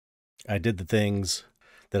current. I did the things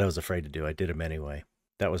that I was afraid to do. I did them anyway.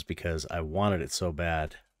 That was because I wanted it so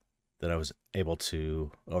bad that I was able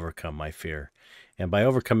to overcome my fear. And by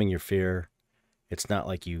overcoming your fear, it's not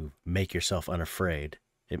like you make yourself unafraid.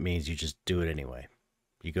 It means you just do it anyway.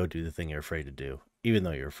 You go do the thing you're afraid to do, even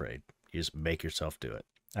though you're afraid. You just make yourself do it.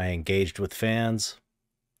 I engaged with fans.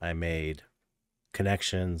 I made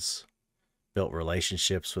connections, built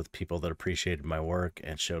relationships with people that appreciated my work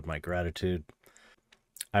and showed my gratitude.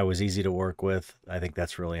 I was easy to work with. I think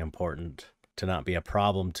that's really important, to not be a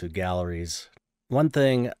problem to galleries. One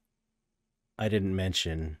thing I didn't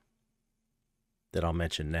mention that I'll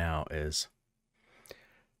mention now is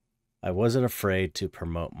I wasn't afraid to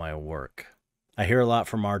promote my work. I hear a lot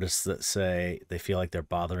from artists that say they feel like they're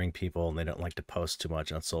bothering people and they don't like to post too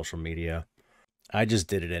much on social media. I just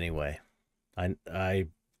did it anyway. I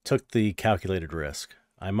took the calculated risk.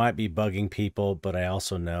 I might be bugging people, but I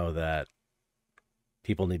also know that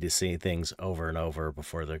people need to see things over and over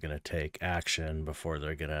before they're going to take action, before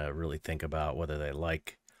they're going to really think about whether they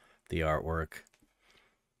like the artwork.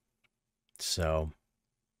 So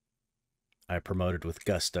I promoted with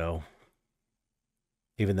gusto,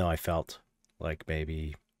 even though I felt like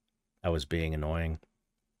maybe I was being annoying.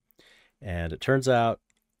 And it turns out,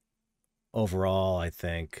 overall, I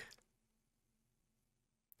think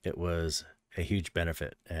it was a huge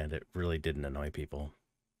benefit, and it really didn't annoy people.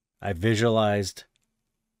 I visualized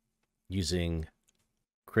using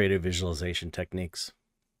creative visualization techniques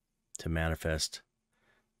to manifest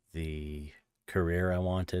the career I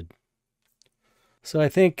wanted. So I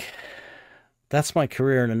think that's my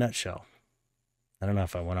career in a nutshell. I don't know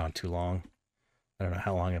if I went on too long. I don't know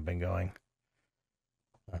how long I've been going.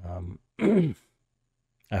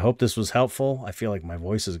 I hope this was helpful. I feel like my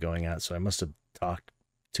voice is going out, so I must have talked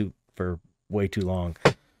for way too long.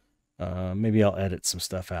 Maybe I'll edit some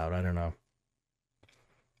stuff out. I don't know.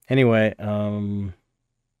 Anyway,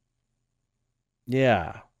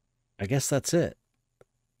 yeah, I guess that's it.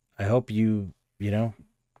 I hope you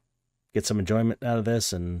get some enjoyment out of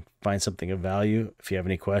this and find something of value. If you have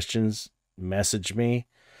any questions, message me.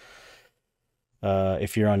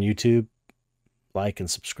 If you're on YouTube, like and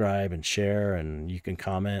subscribe and share, and you can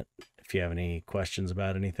comment If you have any questions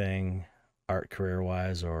about anything, art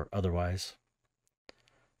career-wise or otherwise.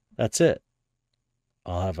 That's it.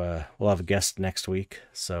 We'll have a guest next week,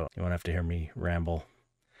 so you won't have to hear me ramble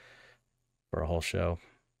for a whole show.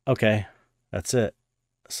 Okay, that's it.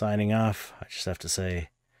 Signing off. I just have to say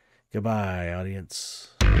goodbye, audience.